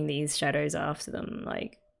sending these shadows after them,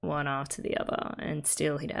 like one after the other, and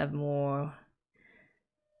still he'd have more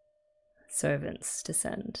servants to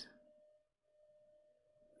send.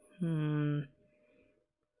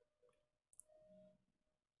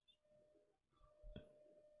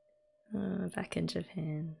 Back in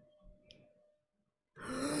Japan.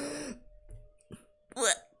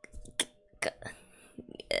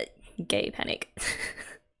 Gay panic.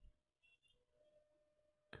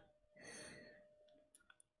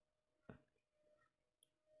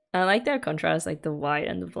 I like their contrast, like the white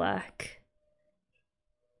and the black.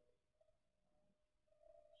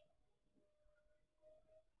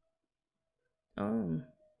 Oh,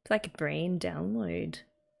 it's like a brain download.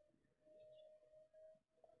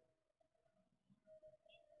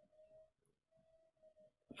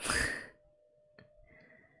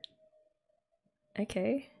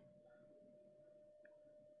 Okay.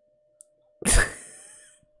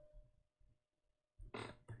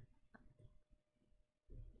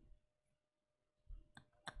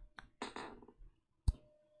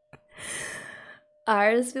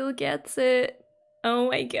 Irisville gets it. Oh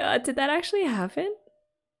my god, did that actually happen?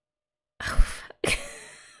 Oh, fuck.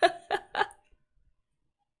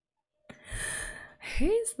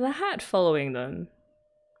 Who's that following them?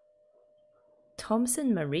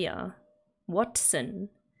 Thompson Maria? Watson?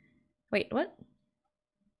 Wait, what?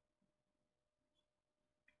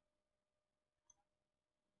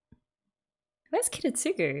 Where's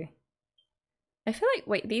Kiritsugu? I feel like,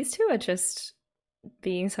 wait, these two are just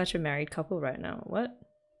being such a married couple right now. What?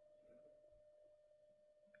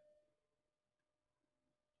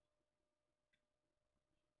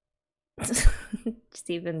 Just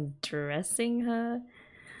even dressing her?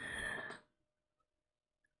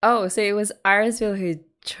 Oh, so it was Irisville who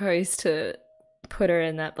chose to put her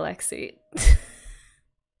in that black suit.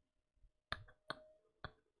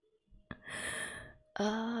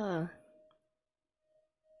 Ah.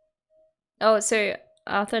 Oh, so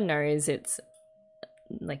Arthur knows it's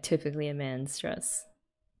like typically a man's dress.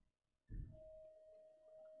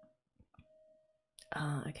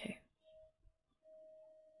 Ah, okay.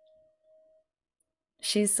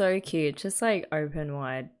 She's so cute, just like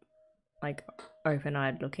open-eyed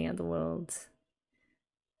looking at the world.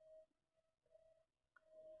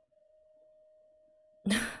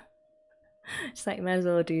 She's like, might as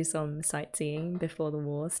well do some sightseeing before the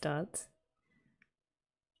war starts.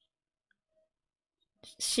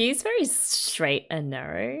 She's very straight and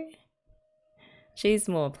narrow. She's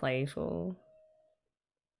more playful.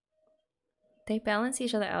 They balance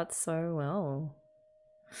each other out so well.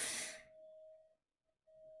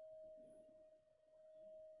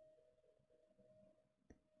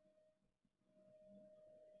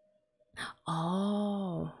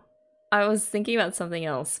 Oh, I was thinking about something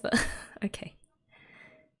else, but okay.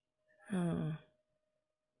 Oh.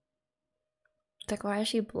 It's like, why is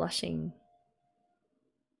she blushing?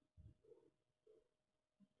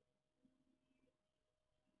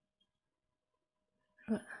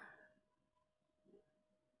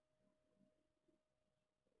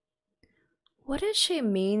 What does she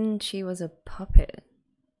mean she was a puppet?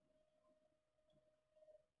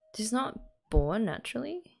 She's not born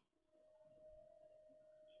naturally?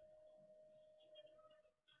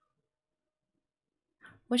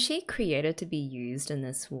 Was she created to be used in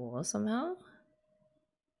this war somehow?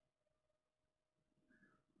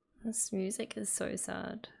 This music is so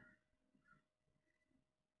sad.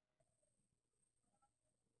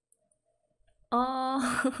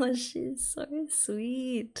 Oh, she's so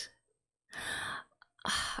sweet.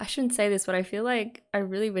 I shouldn't say this, but I feel like I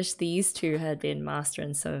really wish these two had been master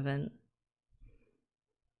and servant.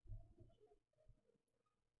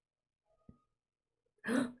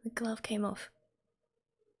 The glove came off.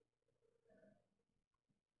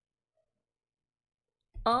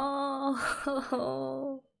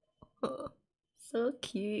 Oh, so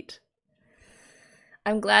cute.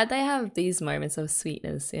 I'm glad they have these moments of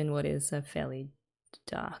sweetness in what is a fairly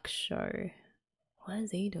dark show. What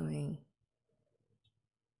is he doing?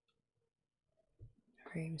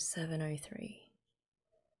 Room 703.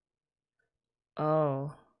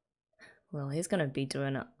 Oh. Well, he's gonna be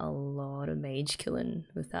doing a lot of mage killing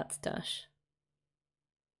with that stash.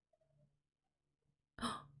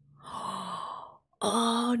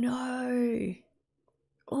 Oh no!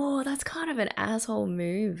 Oh, that's kind of an asshole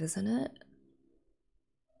move, isn't it?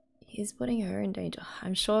 He's putting her in danger.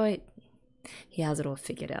 I'm sure he has it all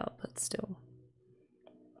figured out, but still.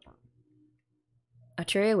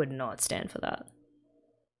 Arturia would not stand for that.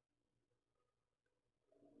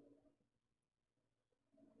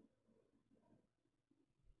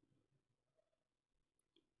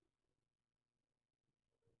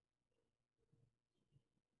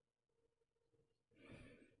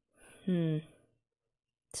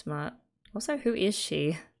 Smart. Also, who is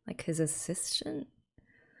she? Like his assistant?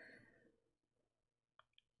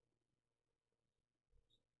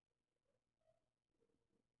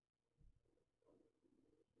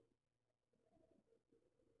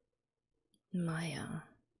 Maya.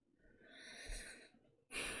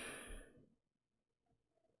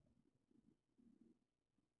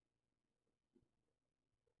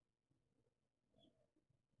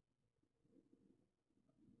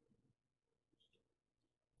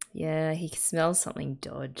 Yeah, he smells something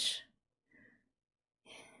dodge.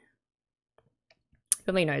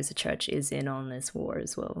 Probably knows the church is in on this war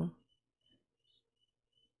as well.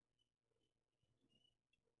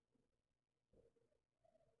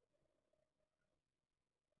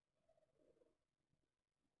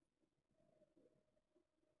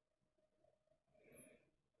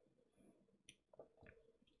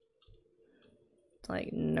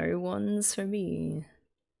 Like, no one's for me.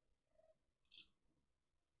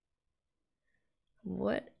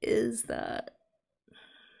 What is that?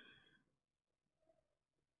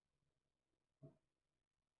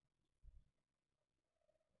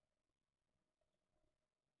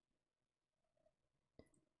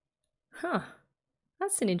 Huh.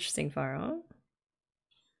 That's an interesting firearm.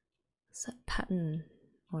 What's that pattern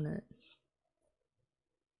on it?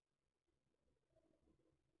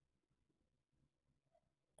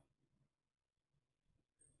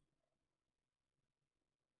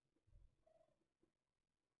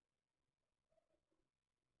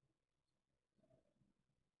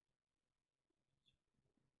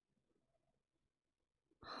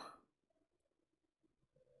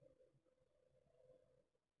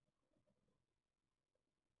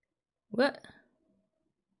 What?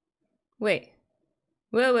 Wait.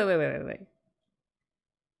 Wait.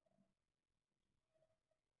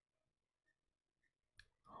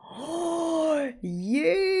 Oh,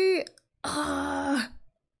 yeah. Ah.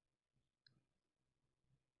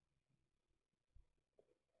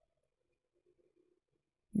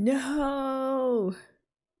 No!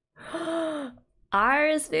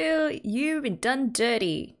 Irisville, you've been done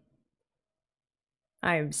dirty.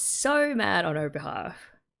 I am so mad on her behalf.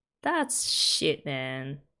 That's shit,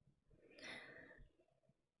 man.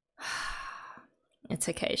 It's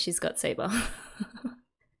okay, she's got Saber.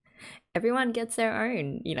 Everyone gets their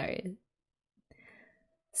own, you know,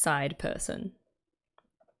 side person.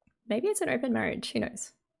 Maybe it's an open marriage, who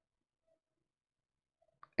knows?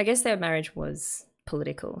 I guess their marriage was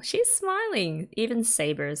political. She's smiling. Even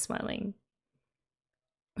Saber is smiling.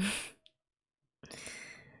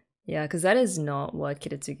 Yeah, because that is not what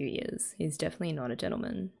Kiritsugu is. He's definitely not a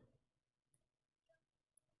gentleman.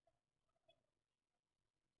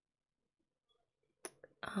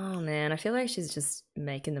 Oh man, I feel like she's just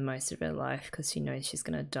making the most of her life because she knows she's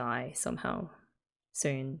gonna die somehow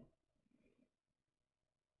soon.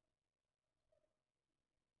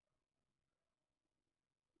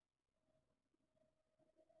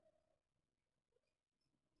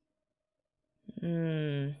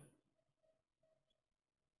 Hmm.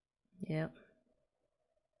 Yep.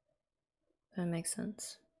 That makes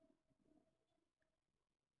sense.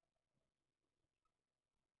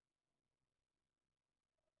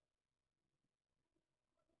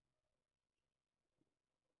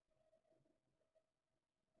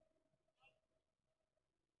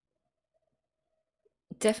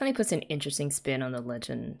 Definitely puts an interesting spin on the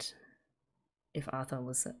legend if Arthur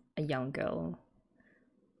was a young girl.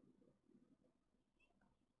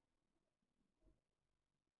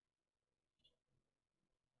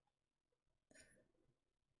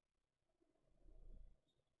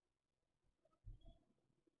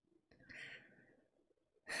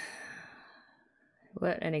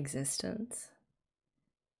 What an existence.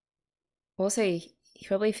 Also, he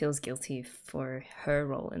probably feels guilty for her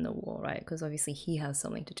role in the war, right? Because obviously he has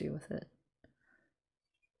something to do with it.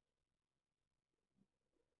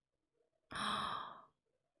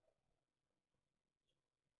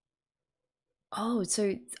 Oh,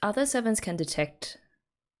 so other servants can detect,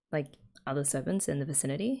 like, other servants in the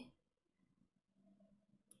vicinity?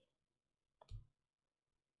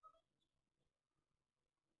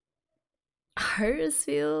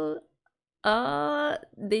 Huddersfield?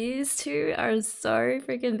 These two are so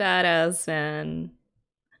freaking badass, man.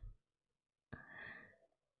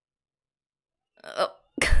 Oh.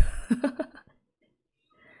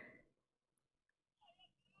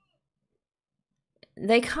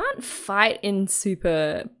 They can't fight in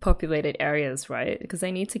super populated areas, right? Because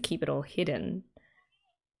they need to keep it all hidden.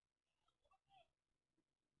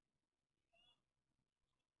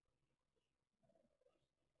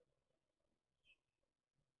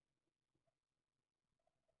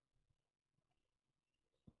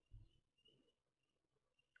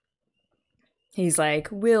 He's like,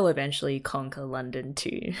 we'll eventually conquer London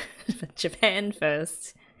too, but Japan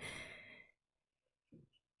first.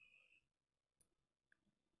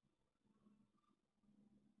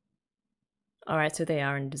 Alright, so they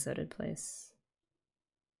are in a deserted place.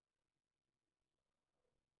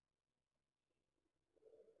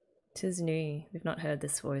 Tis new. We've not heard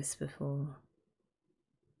this voice before.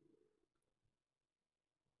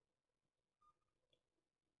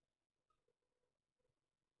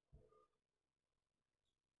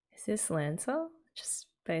 Is this Lancer? Just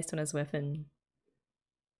based on his weapon.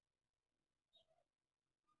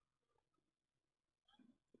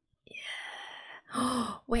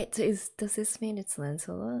 Yeah. Wait, so does this mean it's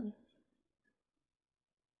Lancelot?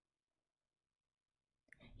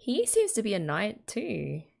 He seems to be a knight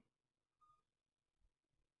too.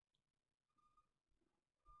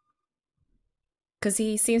 Because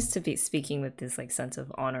he seems to be speaking with this like sense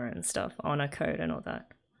of honor and stuff, honor code and all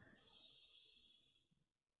that.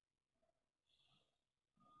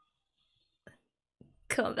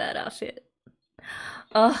 Combat outfit.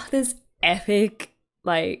 Oh, this epic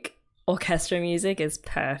like orchestra music is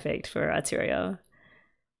perfect for Arturia.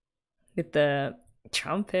 With the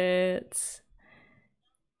trumpets.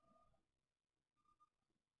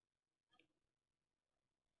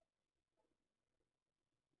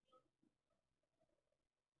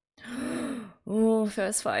 Oh,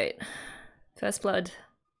 first fight. First blood.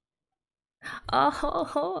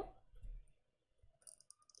 Oh.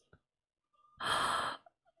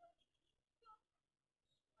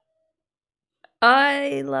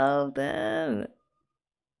 I love them.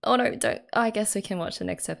 Oh no, don't. Oh, I guess we can watch the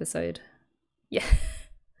next episode. Yeah.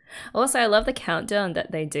 Also, I love the countdown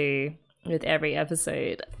that they do with every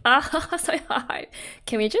episode. Ah, so hard.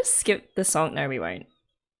 Can we just skip the song? No, we won't.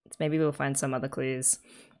 Maybe we'll find some other clues.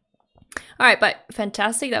 All right, but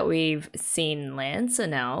fantastic that we've seen Lancer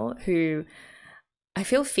now, who I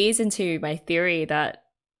feel feeds into my theory that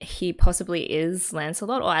he possibly is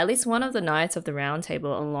Lancelot, or at least one of the Knights of the Round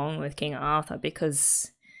Table along with King Arthur,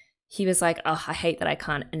 because he was like, oh, I hate that I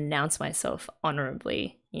can't announce myself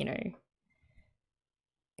honorably, you know.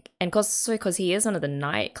 And because he is one of the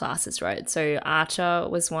knight classes, right? So Archer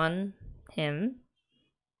was one, him,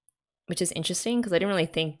 which is interesting because I didn't really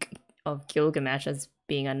think of Gilgamesh as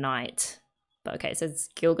being a knight. But okay, so it's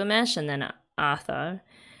Gilgamesh and then Arthur,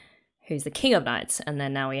 who's the king of knights, and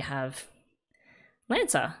then now we have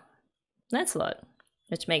Lancelot,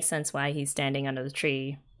 which makes sense why he's standing under the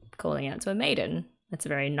tree calling out to a maiden. That's a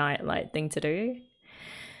very knight-like thing to do.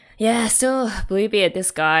 Yeah, still Bluebeard,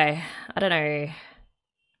 this guy. I don't know.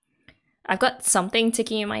 I've got something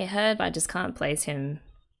ticking in my head, but I just can't place him.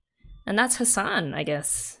 And that's Hassan, I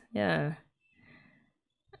guess. Yeah.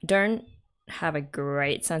 Don't have a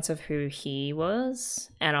great sense of who he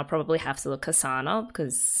was, and I'll probably have to look Hassan up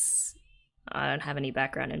because I don't have any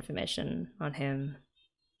background information on him.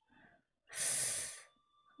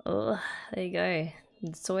 Oh, there you go.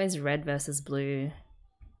 It's always red versus blue.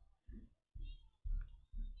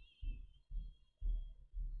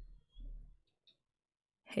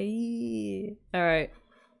 Hey. Alright.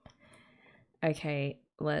 Okay,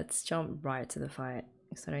 let's jump right to the fight,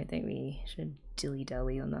 because I don't think we should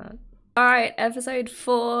dilly-dally on that. Alright, episode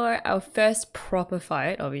 4, our first proper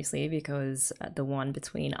fight, obviously, because the one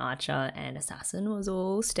between Archer and Assassin was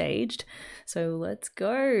all staged. So let's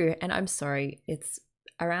go. And I'm sorry, it's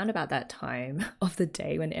around about that time of the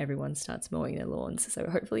day when everyone starts mowing their lawns, so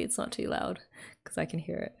hopefully it's not too loud because I can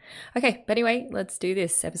hear it. Okay, but anyway, let's do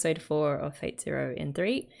this. Episode 4 of Fate Zero in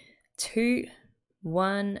 3, 2,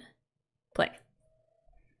 1, play.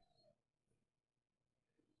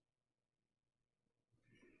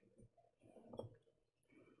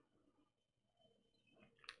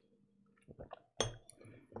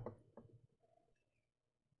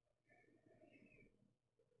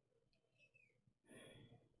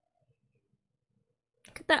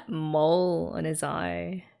 Look at that mole on his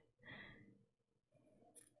eye.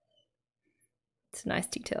 It's a nice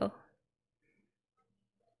detail.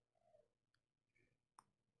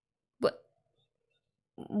 What?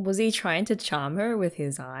 Was he trying to charm her with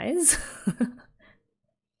his eyes?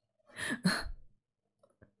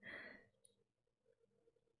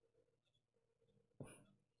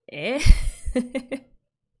 Eh?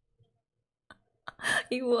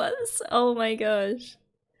 He was? Oh my gosh.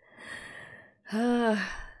 Oh,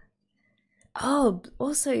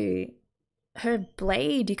 also, her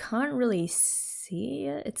blade, you can't really see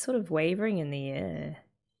it. It's sort of wavering in the air.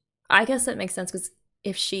 I guess that makes sense because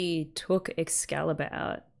if she took Excalibur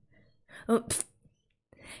out, oh,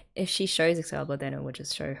 if she shows Excalibur, then it would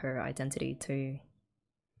just show her identity too.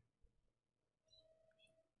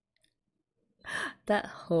 That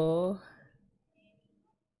whore.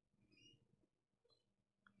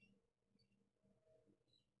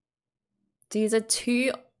 These are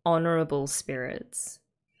two honorable spirits.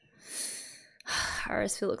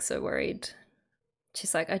 Harris looks so worried.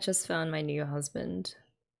 She's like, I just found my new husband.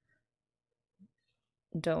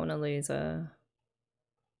 Don't want to lose her.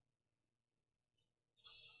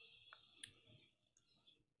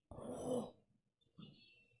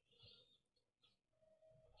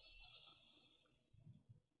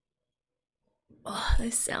 Oh,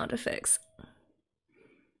 those sound effects.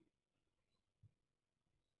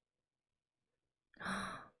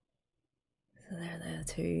 So they're there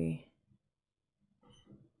too.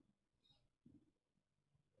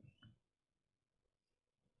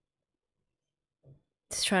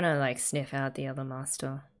 Just trying to like sniff out the other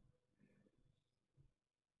master.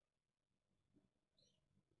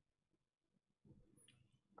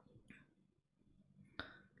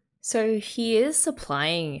 So he is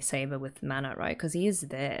supplying Saber with mana, right? Because he is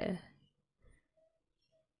there.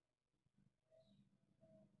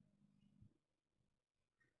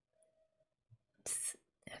 It's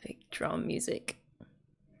epic drum music.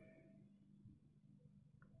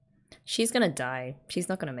 She's gonna die. She's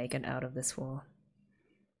not gonna make it out of this war.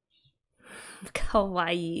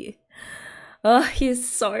 Kawaii. Oh, he's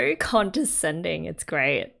so condescending. It's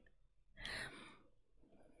great.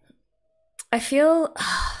 I feel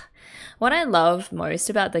what I love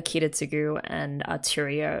most about the Kiritsugu and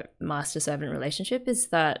Arturia master-servant relationship is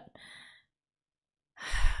that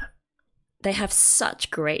they have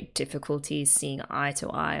such great difficulties seeing eye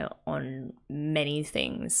to eye on many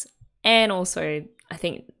things. And also, I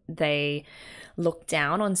think they look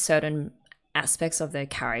down on certain aspects of their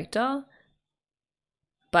character.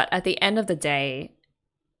 But at the end of the day,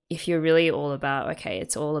 if you're really all about, okay,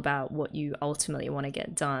 it's all about what you ultimately want to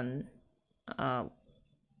get done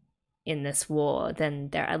in this war, then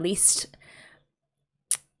they're at least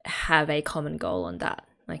have a common goal on that.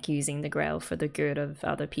 like using the Grail for the good of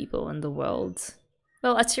other people and the world.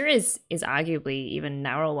 Well, Arturia is arguably even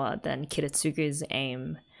narrower than Kiritsugu's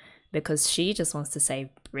aim, because she just wants to save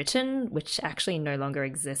Britain, which actually no longer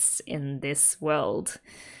exists in this world.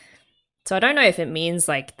 So I don't know if it means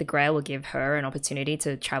like the Grail will give her an opportunity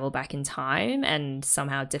to travel back in time and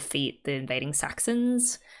somehow defeat the invading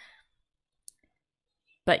Saxons.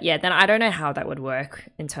 But yeah, then I don't know how that would work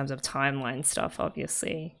in terms of timeline stuff,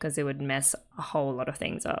 obviously, because it would mess a whole lot of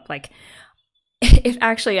things up. Like, if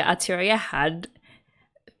actually Arturia had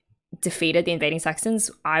defeated the invading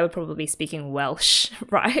Saxons, I would probably be speaking Welsh,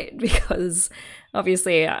 right? Because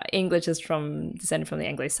obviously English is descended from the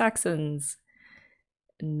Anglo-Saxons,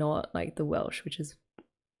 not like the Welsh, which is,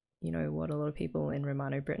 you know, what a lot of people in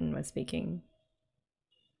Romano Britain were speaking.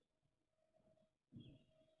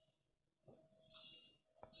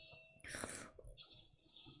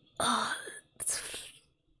 Oh, this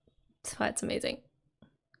fight's amazing.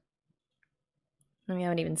 And we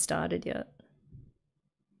haven't even started yet.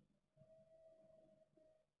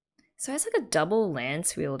 So it's like a double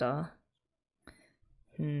lance wielder.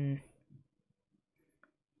 Those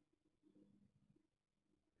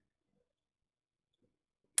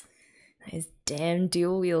damn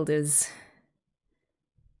dual wielders.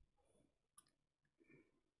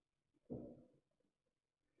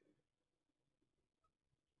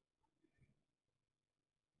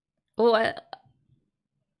 Oh, I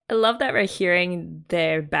love that we're hearing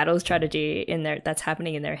their battle strategy that's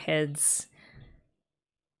happening in their heads.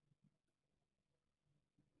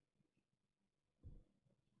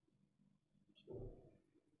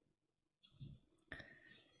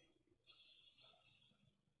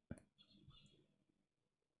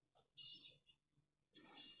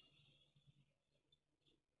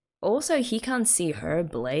 Also, he can't see her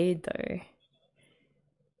blade though.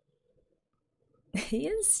 He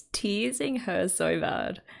is teasing her so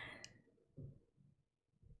bad.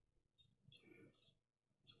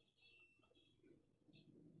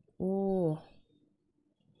 Ooh.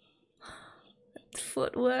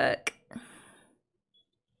 Footwork.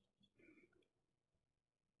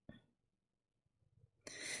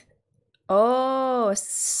 Oh,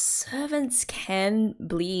 servants can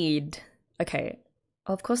bleed. Okay,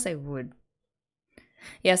 of course they would.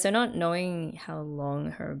 Yeah, so not knowing how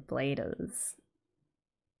long her blade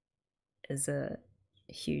is a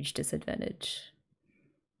huge disadvantage.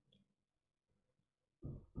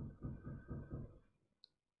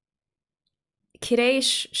 Kirei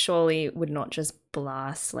surely would not just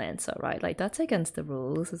blast Lancer, right? Like, that's against the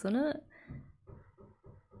rules, isn't it?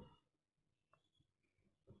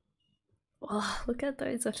 Oh, look at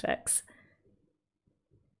those effects.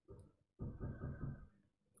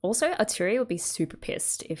 Also, Arturia would be super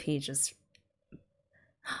pissed if he just...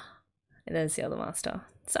 And there's the other master.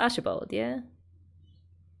 It's Archibald, yeah?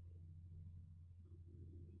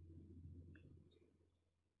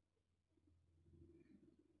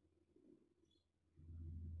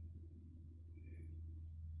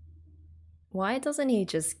 Why doesn't he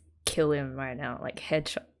just kill him right now? Like,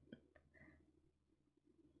 headshot.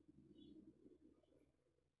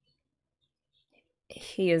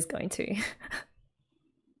 He is going to.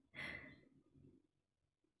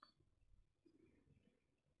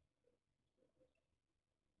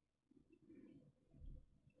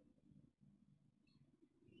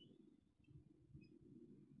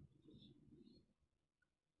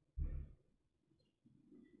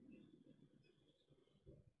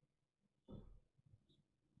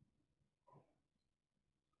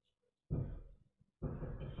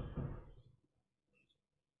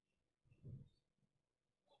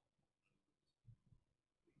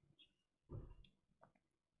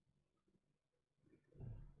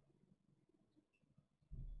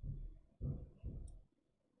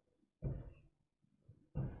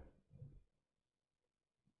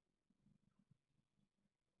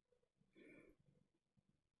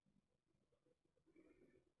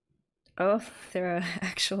 Oh, there are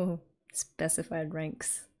actual specified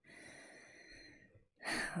ranks.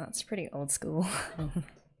 That's pretty old school.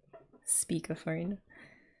 Speakerphone.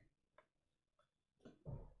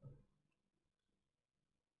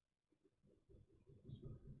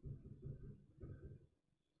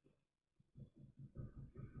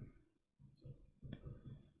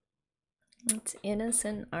 It's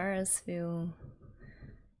innocent Arisville.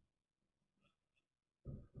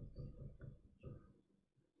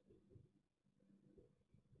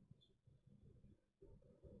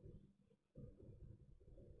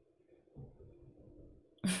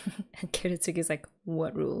 And Kiritsugu's like,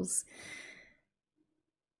 what rules?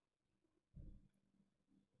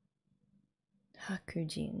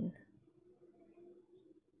 Hakujin.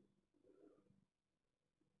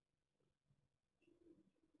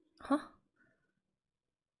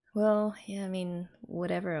 Well, yeah, I mean,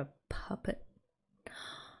 whatever a puppet.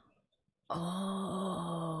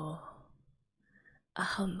 Oh, a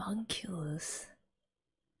homunculus.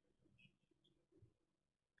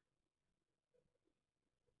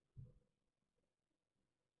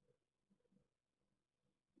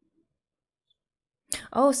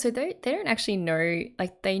 Oh, so they don't actually know,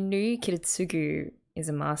 like, they knew Kiritsugu is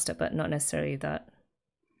a master, but not necessarily that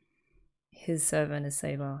his servant is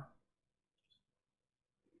Saber.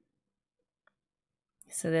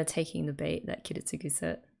 So they're taking the bait that Kiritsugu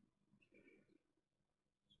set.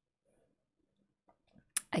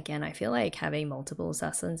 Again, I feel like having multiple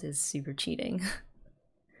assassins is super cheating.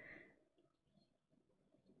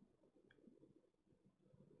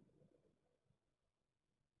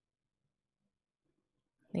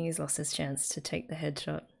 I think he's lost his chance to take the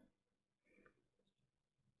headshot.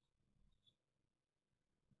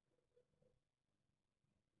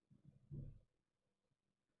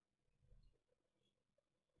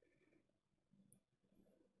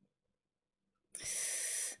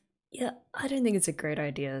 Yeah, I don't think it's a great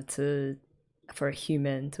idea for a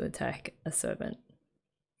human to attack a servant.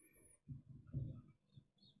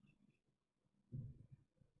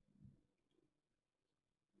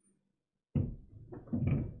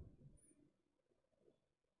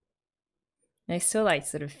 They still like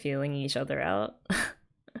sort of feeling each other out.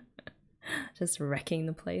 Just wrecking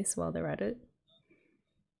the place while they're at it.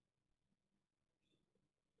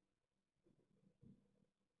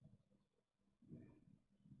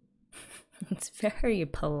 It's very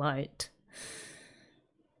polite.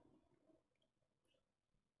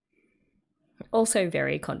 Also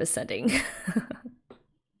very condescending.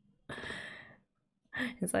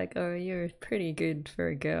 It's like, oh, you're pretty good for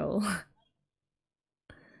a girl.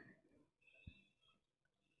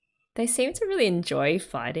 They seem to really enjoy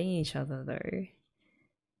fighting each other though.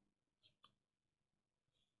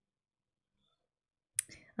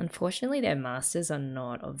 Unfortunately, their masters are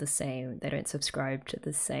not of the same, they don't subscribe to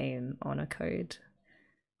the same honor code.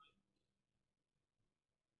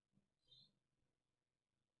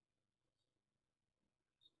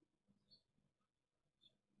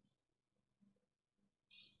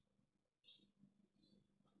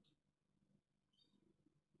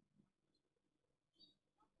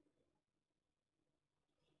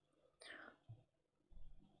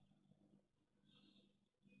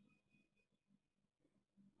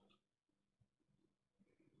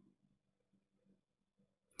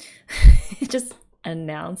 Just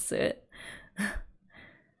announce it.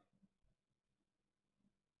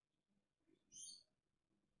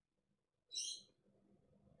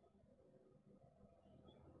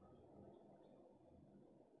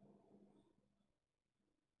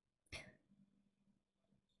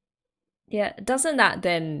 Yeah, doesn't that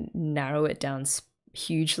then narrow it down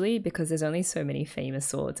hugely because there's only so many famous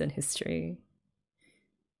swords in history?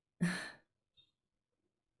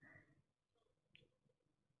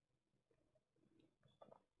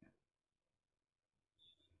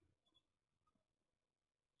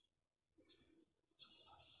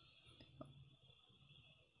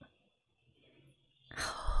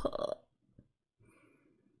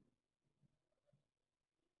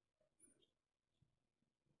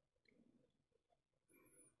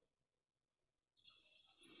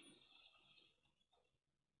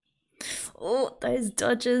 Oh, those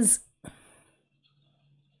dodges.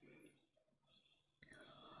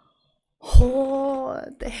 Oh,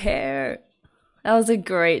 the hair. That was a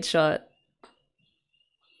great shot.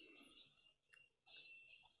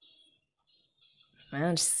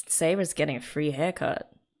 Man, Saber's getting a free haircut.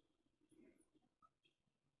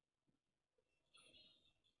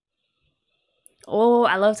 Oh,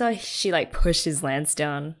 I loved how she like pushed his lance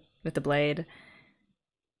down with the blade.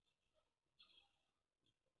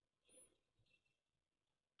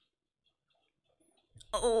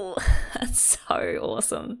 Oh, that's so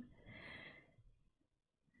awesome.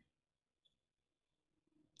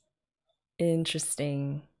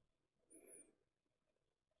 Interesting.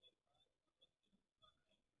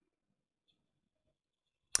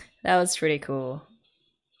 That was pretty cool.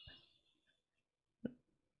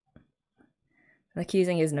 Like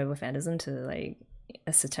using his noble phantasm to like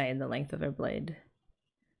ascertain the length of her blade.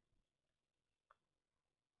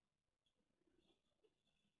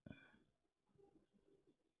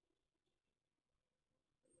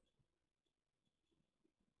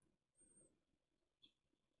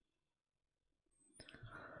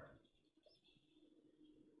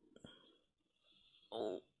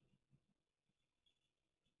 Oh.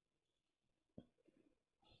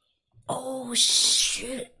 Oh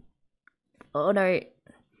shit. Oh no.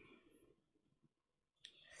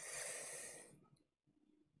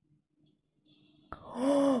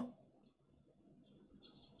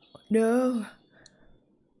 No.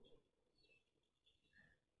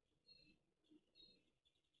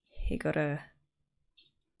 He got a...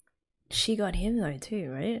 She got him though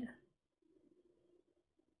too, right?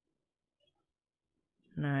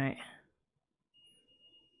 No.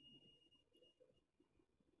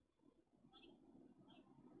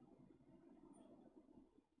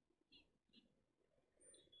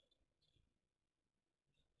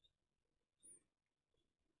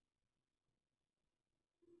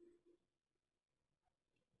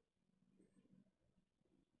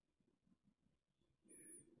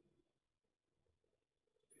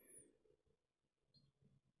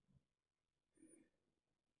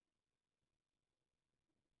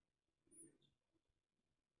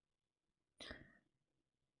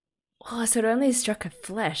 Oh, so it only struck her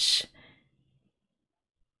flesh.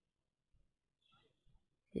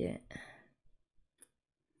 Yeah.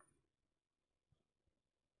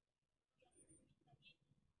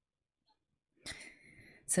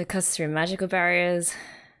 So it cuts through magical barriers.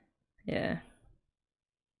 Yeah.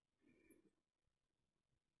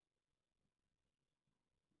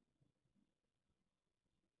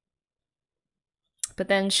 But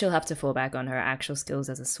then she'll have to fall back on her actual skills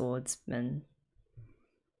as a swordsman.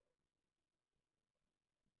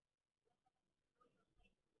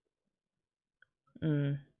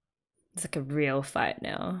 It's like a real fight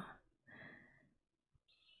now.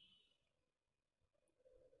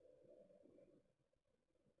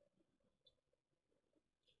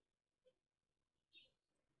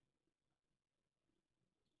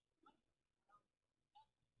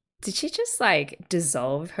 Did she just like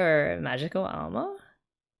dissolve her magical armor?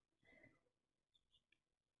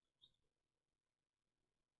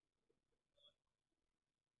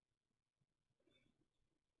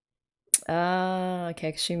 Ah,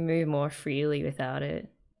 okay, 'cause she moved more freely without it.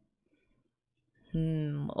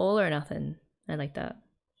 All or nothing. I like that.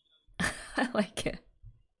 I like it.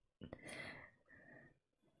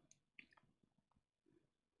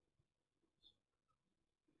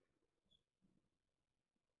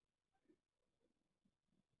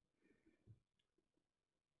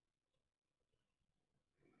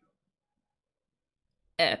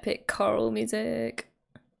 Epic choral music.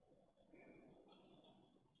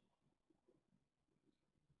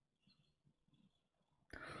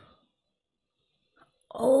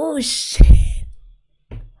 Oh shit.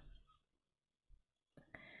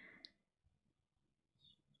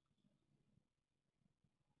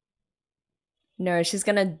 No, she's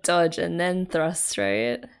gonna dodge and then thrust,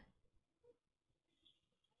 right?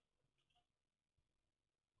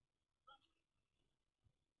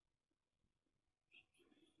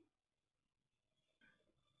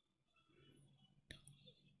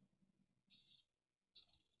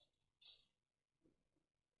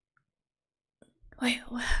 Wait,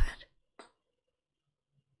 what?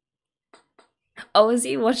 Oh, is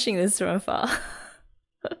he watching this from afar?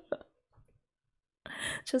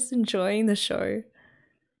 Just enjoying the show.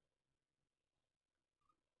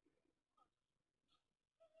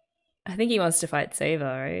 I think he wants to fight Saber,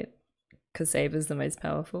 right? Because Saber's the most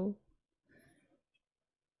powerful.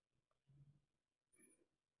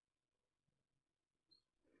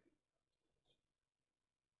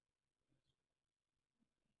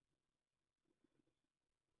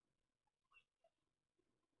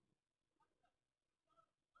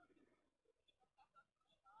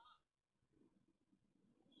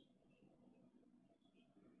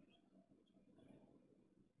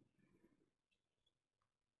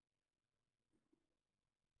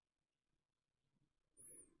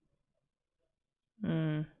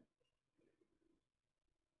 Mm.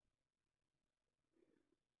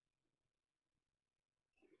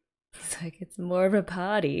 It's like it's more of a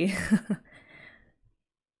party.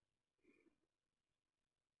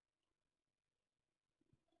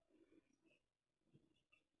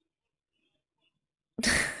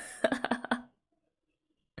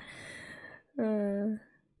 uh,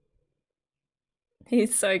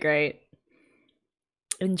 he's so great.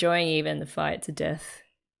 Enjoying even the fight to death.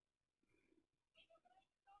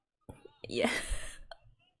 Yeah.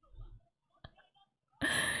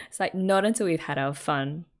 It's like not until we've had our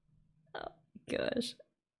fun. Oh gosh.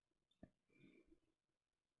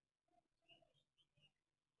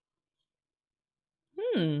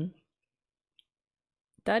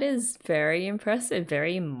 That is very impressive,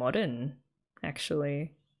 very modern,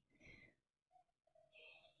 actually.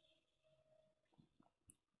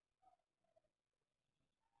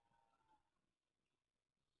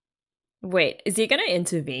 Wait, is he gonna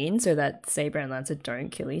intervene so that Saber and Lancer don't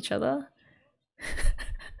kill each other?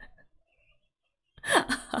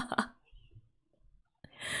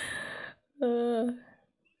 uh,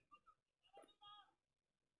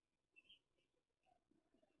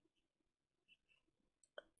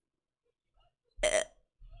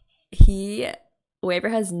 Weber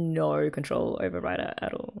has no control over Ryder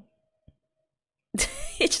at all.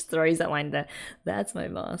 He just throws that line there. That's my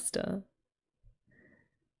master.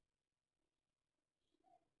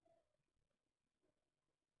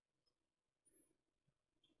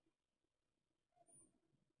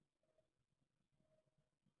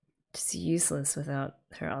 Just useless without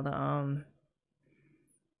her other arm.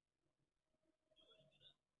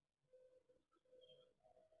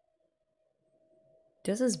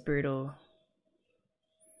 This is brutal.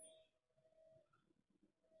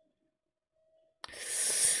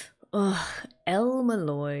 Ugh, El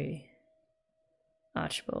Malloy.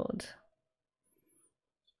 Archibald.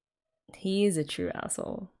 He is a true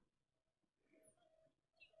asshole.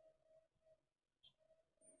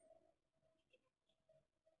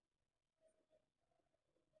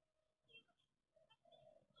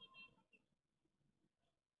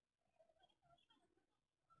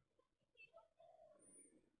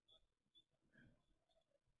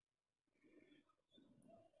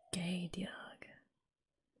 Gay Diog.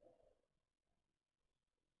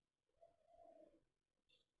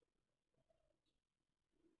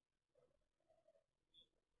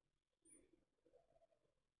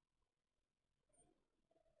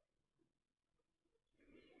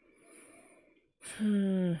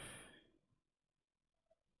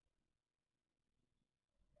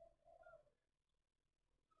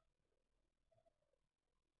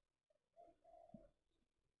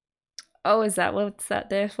 Oh, is that what's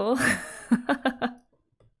that there for?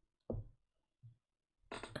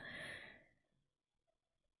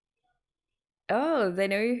 Oh, they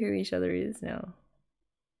know who each other is now.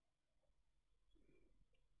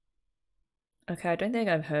 Okay, I don't think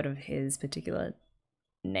I've heard of his particular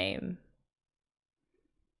name.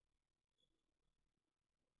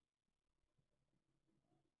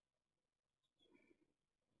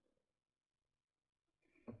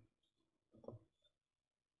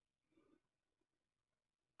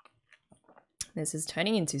 This is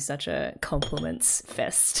turning into such a compliments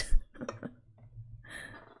fest.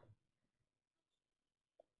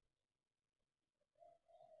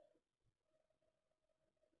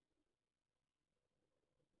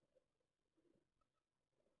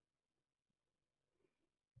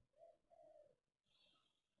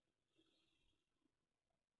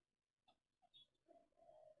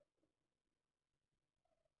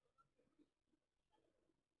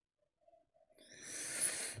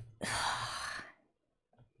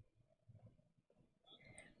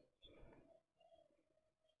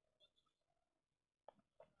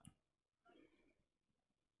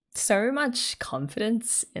 So much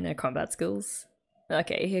confidence in her combat skills.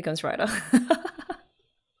 Okay, here comes Ryder.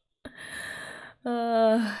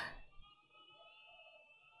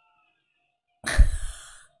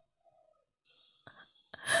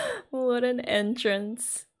 What an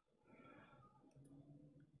entrance.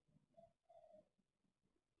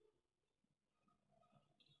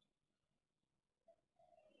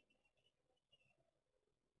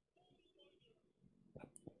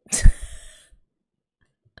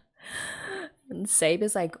 And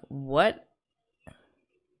Saber's like, what?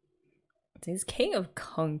 He's king of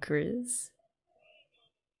conquerors.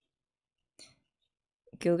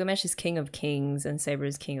 Gilgamesh is king of kings and Saber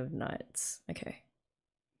is king of knights. Okay.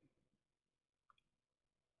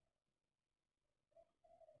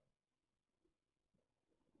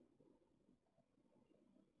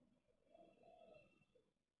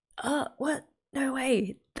 Oh, what? No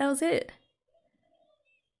way. That was it.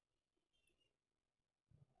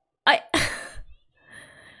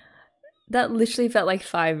 That literally felt like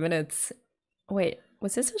 5 minutes. Wait,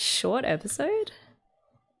 was this a short episode?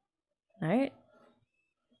 No?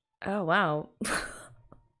 Oh, wow.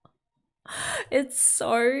 It's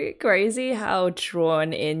so crazy how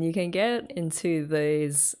drawn in you can get into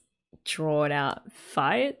these drawn out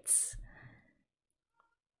fights.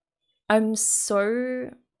 I'm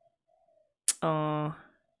so... Oh,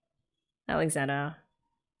 Alexander.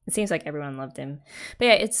 It seems like everyone loved him. But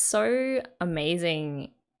yeah, it's so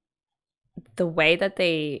amazing the way that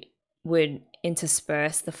they would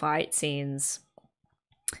intersperse the fight scenes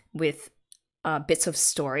with bits of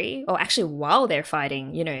story, or actually while they're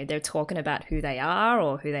fighting, you know, they're talking about who they are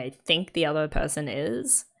or who they think the other person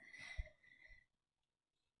is.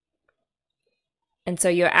 And so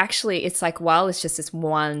you're actually, it's like while it's just this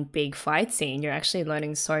one big fight scene, you're actually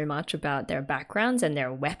learning so much about their backgrounds and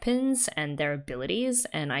their weapons and their abilities,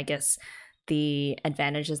 and I guess the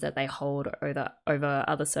advantages that they hold over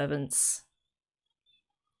other servants.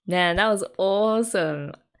 Man, that was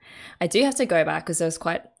awesome. I do have to go back because there's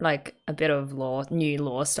quite like a bit of new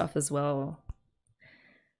lore stuff as well.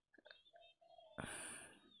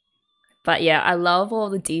 But yeah, I love all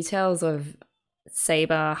the details of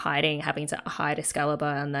Saber having to hide Excalibur,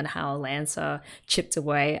 and then how Lancer chipped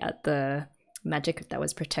away at the magic that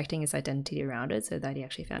was protecting his identity around it so that he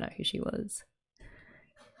actually found out who she was.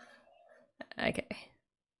 Okay.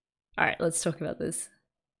 All right, let's talk about this.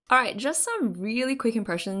 All right, just some really quick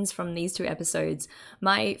impressions from these two episodes.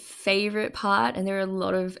 My favorite part, and there are a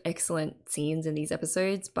lot of excellent scenes in these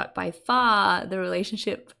episodes, but by far the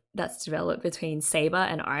relationship that's developed between Saber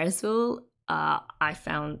and Irisville, I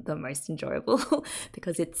found the most enjoyable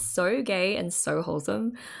because it's so gay and so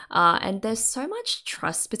wholesome. And there's so much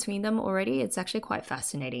trust between them already. It's actually quite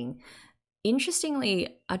fascinating.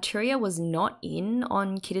 Interestingly, Arturia was not in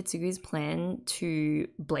on Kiritsugu's plan to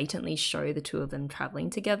blatantly show the two of them traveling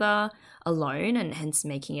together alone, and hence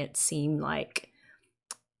making it seem like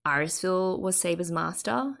Irisville was Saber's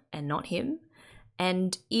master and not him.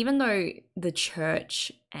 And even though the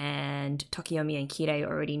church and Tokiyomi and Kirei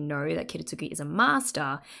already know that Kiritsugu is a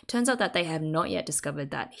master, it turns out that they have not yet discovered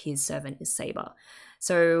that his servant is Saber.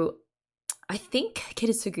 So I think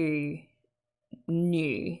Kiritsugu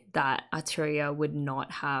knew that Arturia would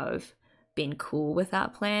not have been cool with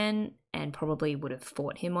that plan and probably would have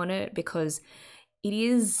fought him on it, because it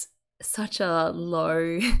is such a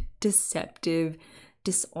low, deceptive,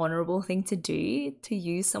 dishonorable thing to do, to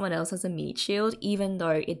use someone else as a meat shield, even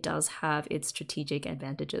though it does have its strategic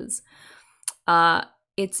advantages.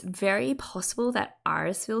 It's very possible that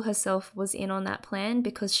Irisville herself was in on that plan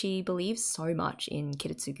because she believes so much in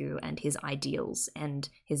Kiritsugu and his ideals and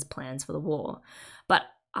his plans for the war. But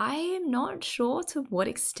I am not sure to what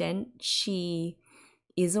extent she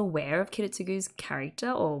is aware of Kiritsugu's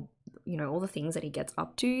character, or, you know, all the things that he gets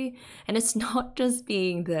up to. And it's not just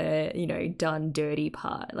being the, you know, done dirty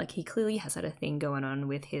part. Like, he clearly has had a thing going on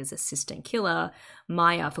with his assistant killer,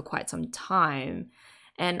 Maya, for quite some time.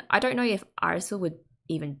 And I don't know if Irisville would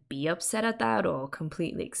even be upset at that or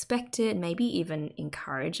completely expect it, maybe even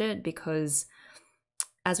encourage it, because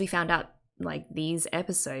as we found out, like, these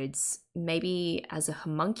episodes, maybe as a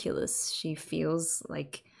homunculus, she feels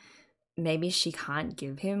like maybe she can't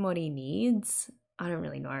give him what he needs. I don't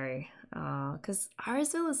really know, because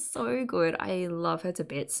Irisville is so good. I love her to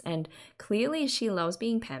bits, and clearly she loves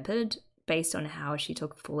being pampered based on how she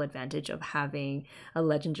took full advantage of having a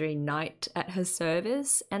legendary knight at her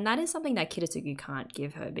service. And that is something that Kiritsugu can't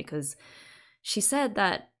give her, because she said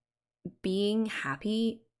that being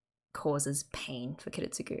happy causes pain for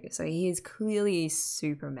Kiritsugu. So he is clearly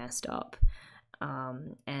super messed up.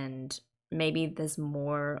 And maybe there's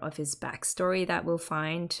more of his backstory that we'll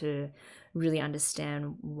find to really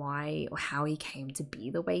understand why or how he came to be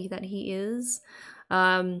the way that he is.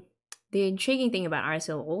 The intriguing thing about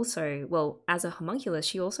Irisville also, well, as a homunculus,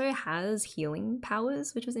 she also has healing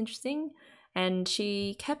powers, which was interesting. And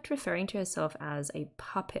she kept referring to herself as a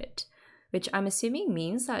puppet, which I'm assuming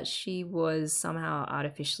means that she was somehow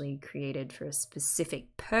artificially created for a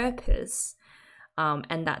specific purpose,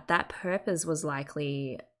 and that purpose was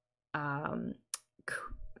likely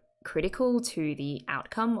critical to the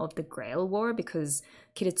outcome of the Grail War, because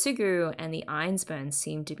Kiritsugu and the Ironsburn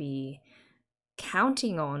seem to be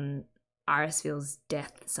counting on Irisville's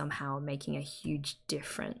death somehow making a huge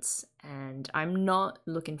difference. And I'm not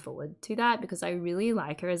looking forward to that, because I really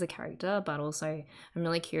like her as a character, but also I'm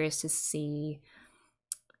really curious to see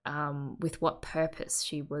with what purpose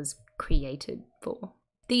she was created for.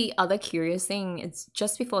 The other curious thing is,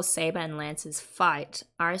 just before Saber and Lance's fight,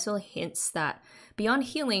 Irisville hints that beyond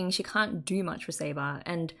healing, she can't do much for Saber,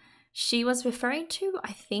 and she was referring to,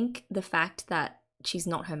 I think, the fact that she's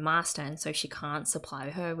not her master, and so she can't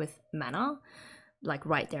supply her with mana, like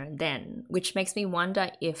right there and then, which makes me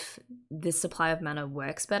wonder if this supply of mana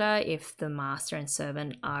works better if the master and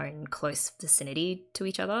servant are in close vicinity to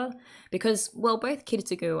each other, because, well, both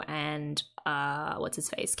Kiritsugu and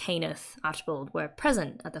Kenneth Archibald were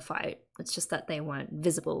present at the fight. It's just that they weren't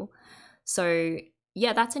visible. So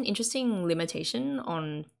yeah, that's an interesting limitation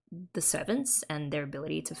on the servants and their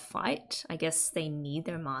ability to fight. I guess they need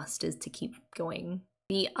their masters to keep going.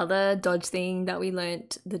 The other dodge thing that we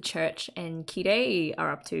learnt the church and Kirei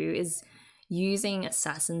are up to is using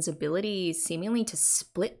assassins' abilities seemingly to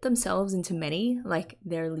split themselves into many, like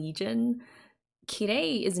their legion.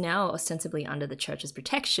 Kirei is now ostensibly under the church's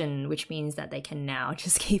protection, which means that they can now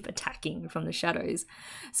just keep attacking from the shadows.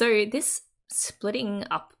 So this splitting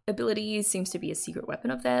up ability seems to be a secret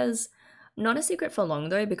weapon of theirs. Not a secret for long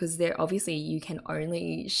though, because they're obviously, you can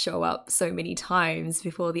only show up so many times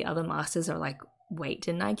before the other masters are like, wait,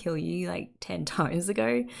 didn't I kill you like 10 times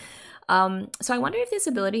ago? So I wonder if this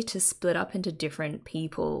ability to split up into different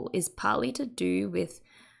people is partly to do with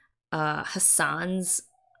Hassan's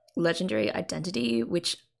legendary identity,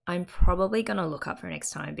 which I'm probably going to look up for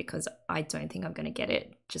next time because I don't think I'm going to get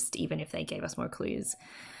it, just even if they gave us more clues.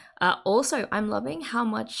 Also, I'm loving how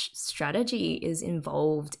much strategy is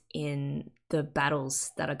involved in the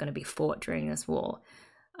battles that are going to be fought during this war.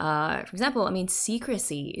 For example, I mean,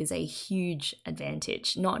 secrecy is a huge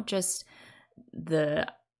advantage, not just the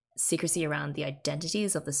secrecy around the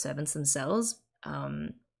identities of the servants themselves,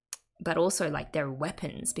 but also like their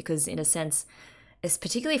weapons, because in a sense, it's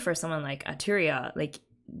particularly for someone like Arturia, like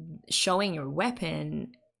showing your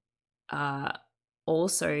weapon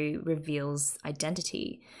also reveals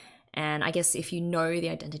identity. And I guess if you know the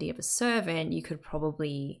identity of a servant, you could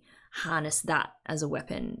probably harness that as a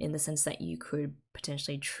weapon, in the sense that you could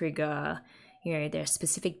potentially trigger, you know, their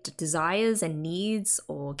specific desires and needs,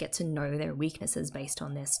 or get to know their weaknesses based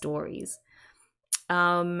on their stories.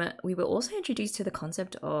 We were also introduced to the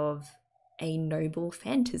concept of a noble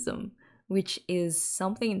phantasm, which is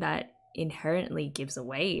something that inherently gives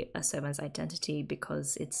away a servant's identity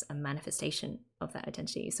because it's a manifestation of that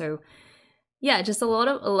identity. So yeah, just a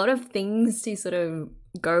lot of things to sort of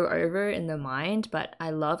go over in the mind, but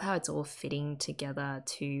I love how it's all fitting together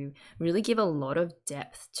to really give a lot of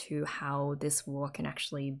depth to how this war can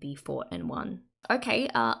actually be fought and won. Okay,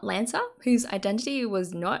 Lancer, whose identity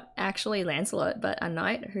was not actually Lancelot, but a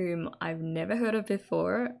knight whom I've never heard of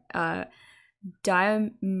before,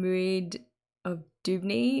 Diarmuid of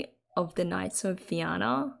Dubny of the Knights of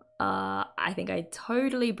Fianna. I think I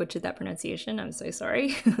totally butchered that pronunciation, I'm so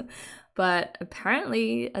sorry. But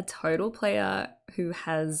apparently a total player who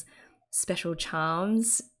has special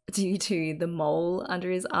charms due to the mole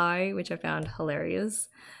under his eye, which I found hilarious.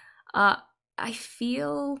 I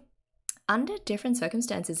feel under different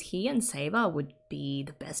circumstances, he and Saber would be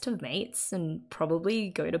the best of mates and probably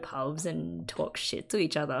go to pubs and talk shit to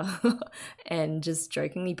each other and just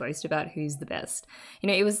jokingly boast about who's the best. You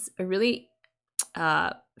know, it was a really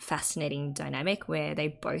fascinating dynamic where they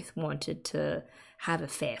both wanted to have a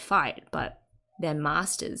fair fight, but their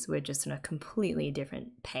masters were just on a completely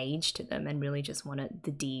different page to them and really just wanted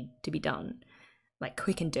the deed to be done, like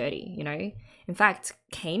quick and dirty, you know? In fact,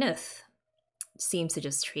 Kenneth seems to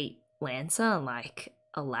just treat Lancer like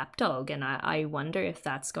a lapdog, and I wonder if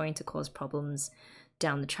that's going to cause problems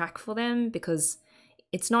down the track for them, because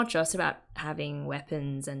it's not just about having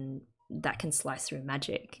weapons and that can slice through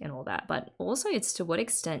magic and all that, but also it's to what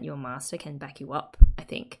extent your master can back you up, I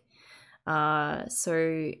think.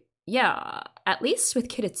 So yeah, at least with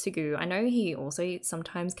Kiritsugu, I know he also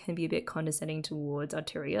sometimes can be a bit condescending towards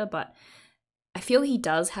Arturia, but I feel he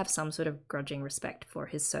does have some sort of grudging respect for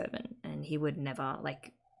his servant, and he would never,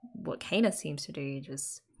 like what Kana seems to do,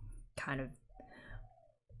 just kind of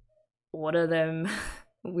order them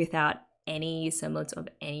without any semblance of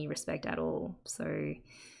any respect at all. So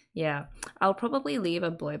yeah, I'll probably leave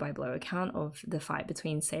a blow-by-blow account of the fight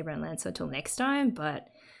between Saber and Lancer till next time, but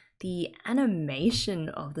the animation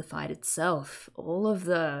of the fight itself, all of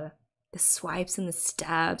the swipes and the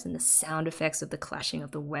stabs and the sound effects of the clashing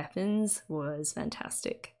of the weapons was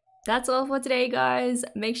fantastic. That's all for today, guys.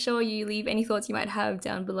 Make sure you leave any thoughts you might have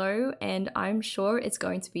down below, and I'm sure it's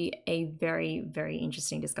going to be a very, very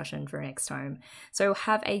interesting discussion for next time. So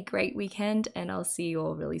have a great weekend, and I'll see you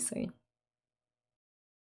all really soon.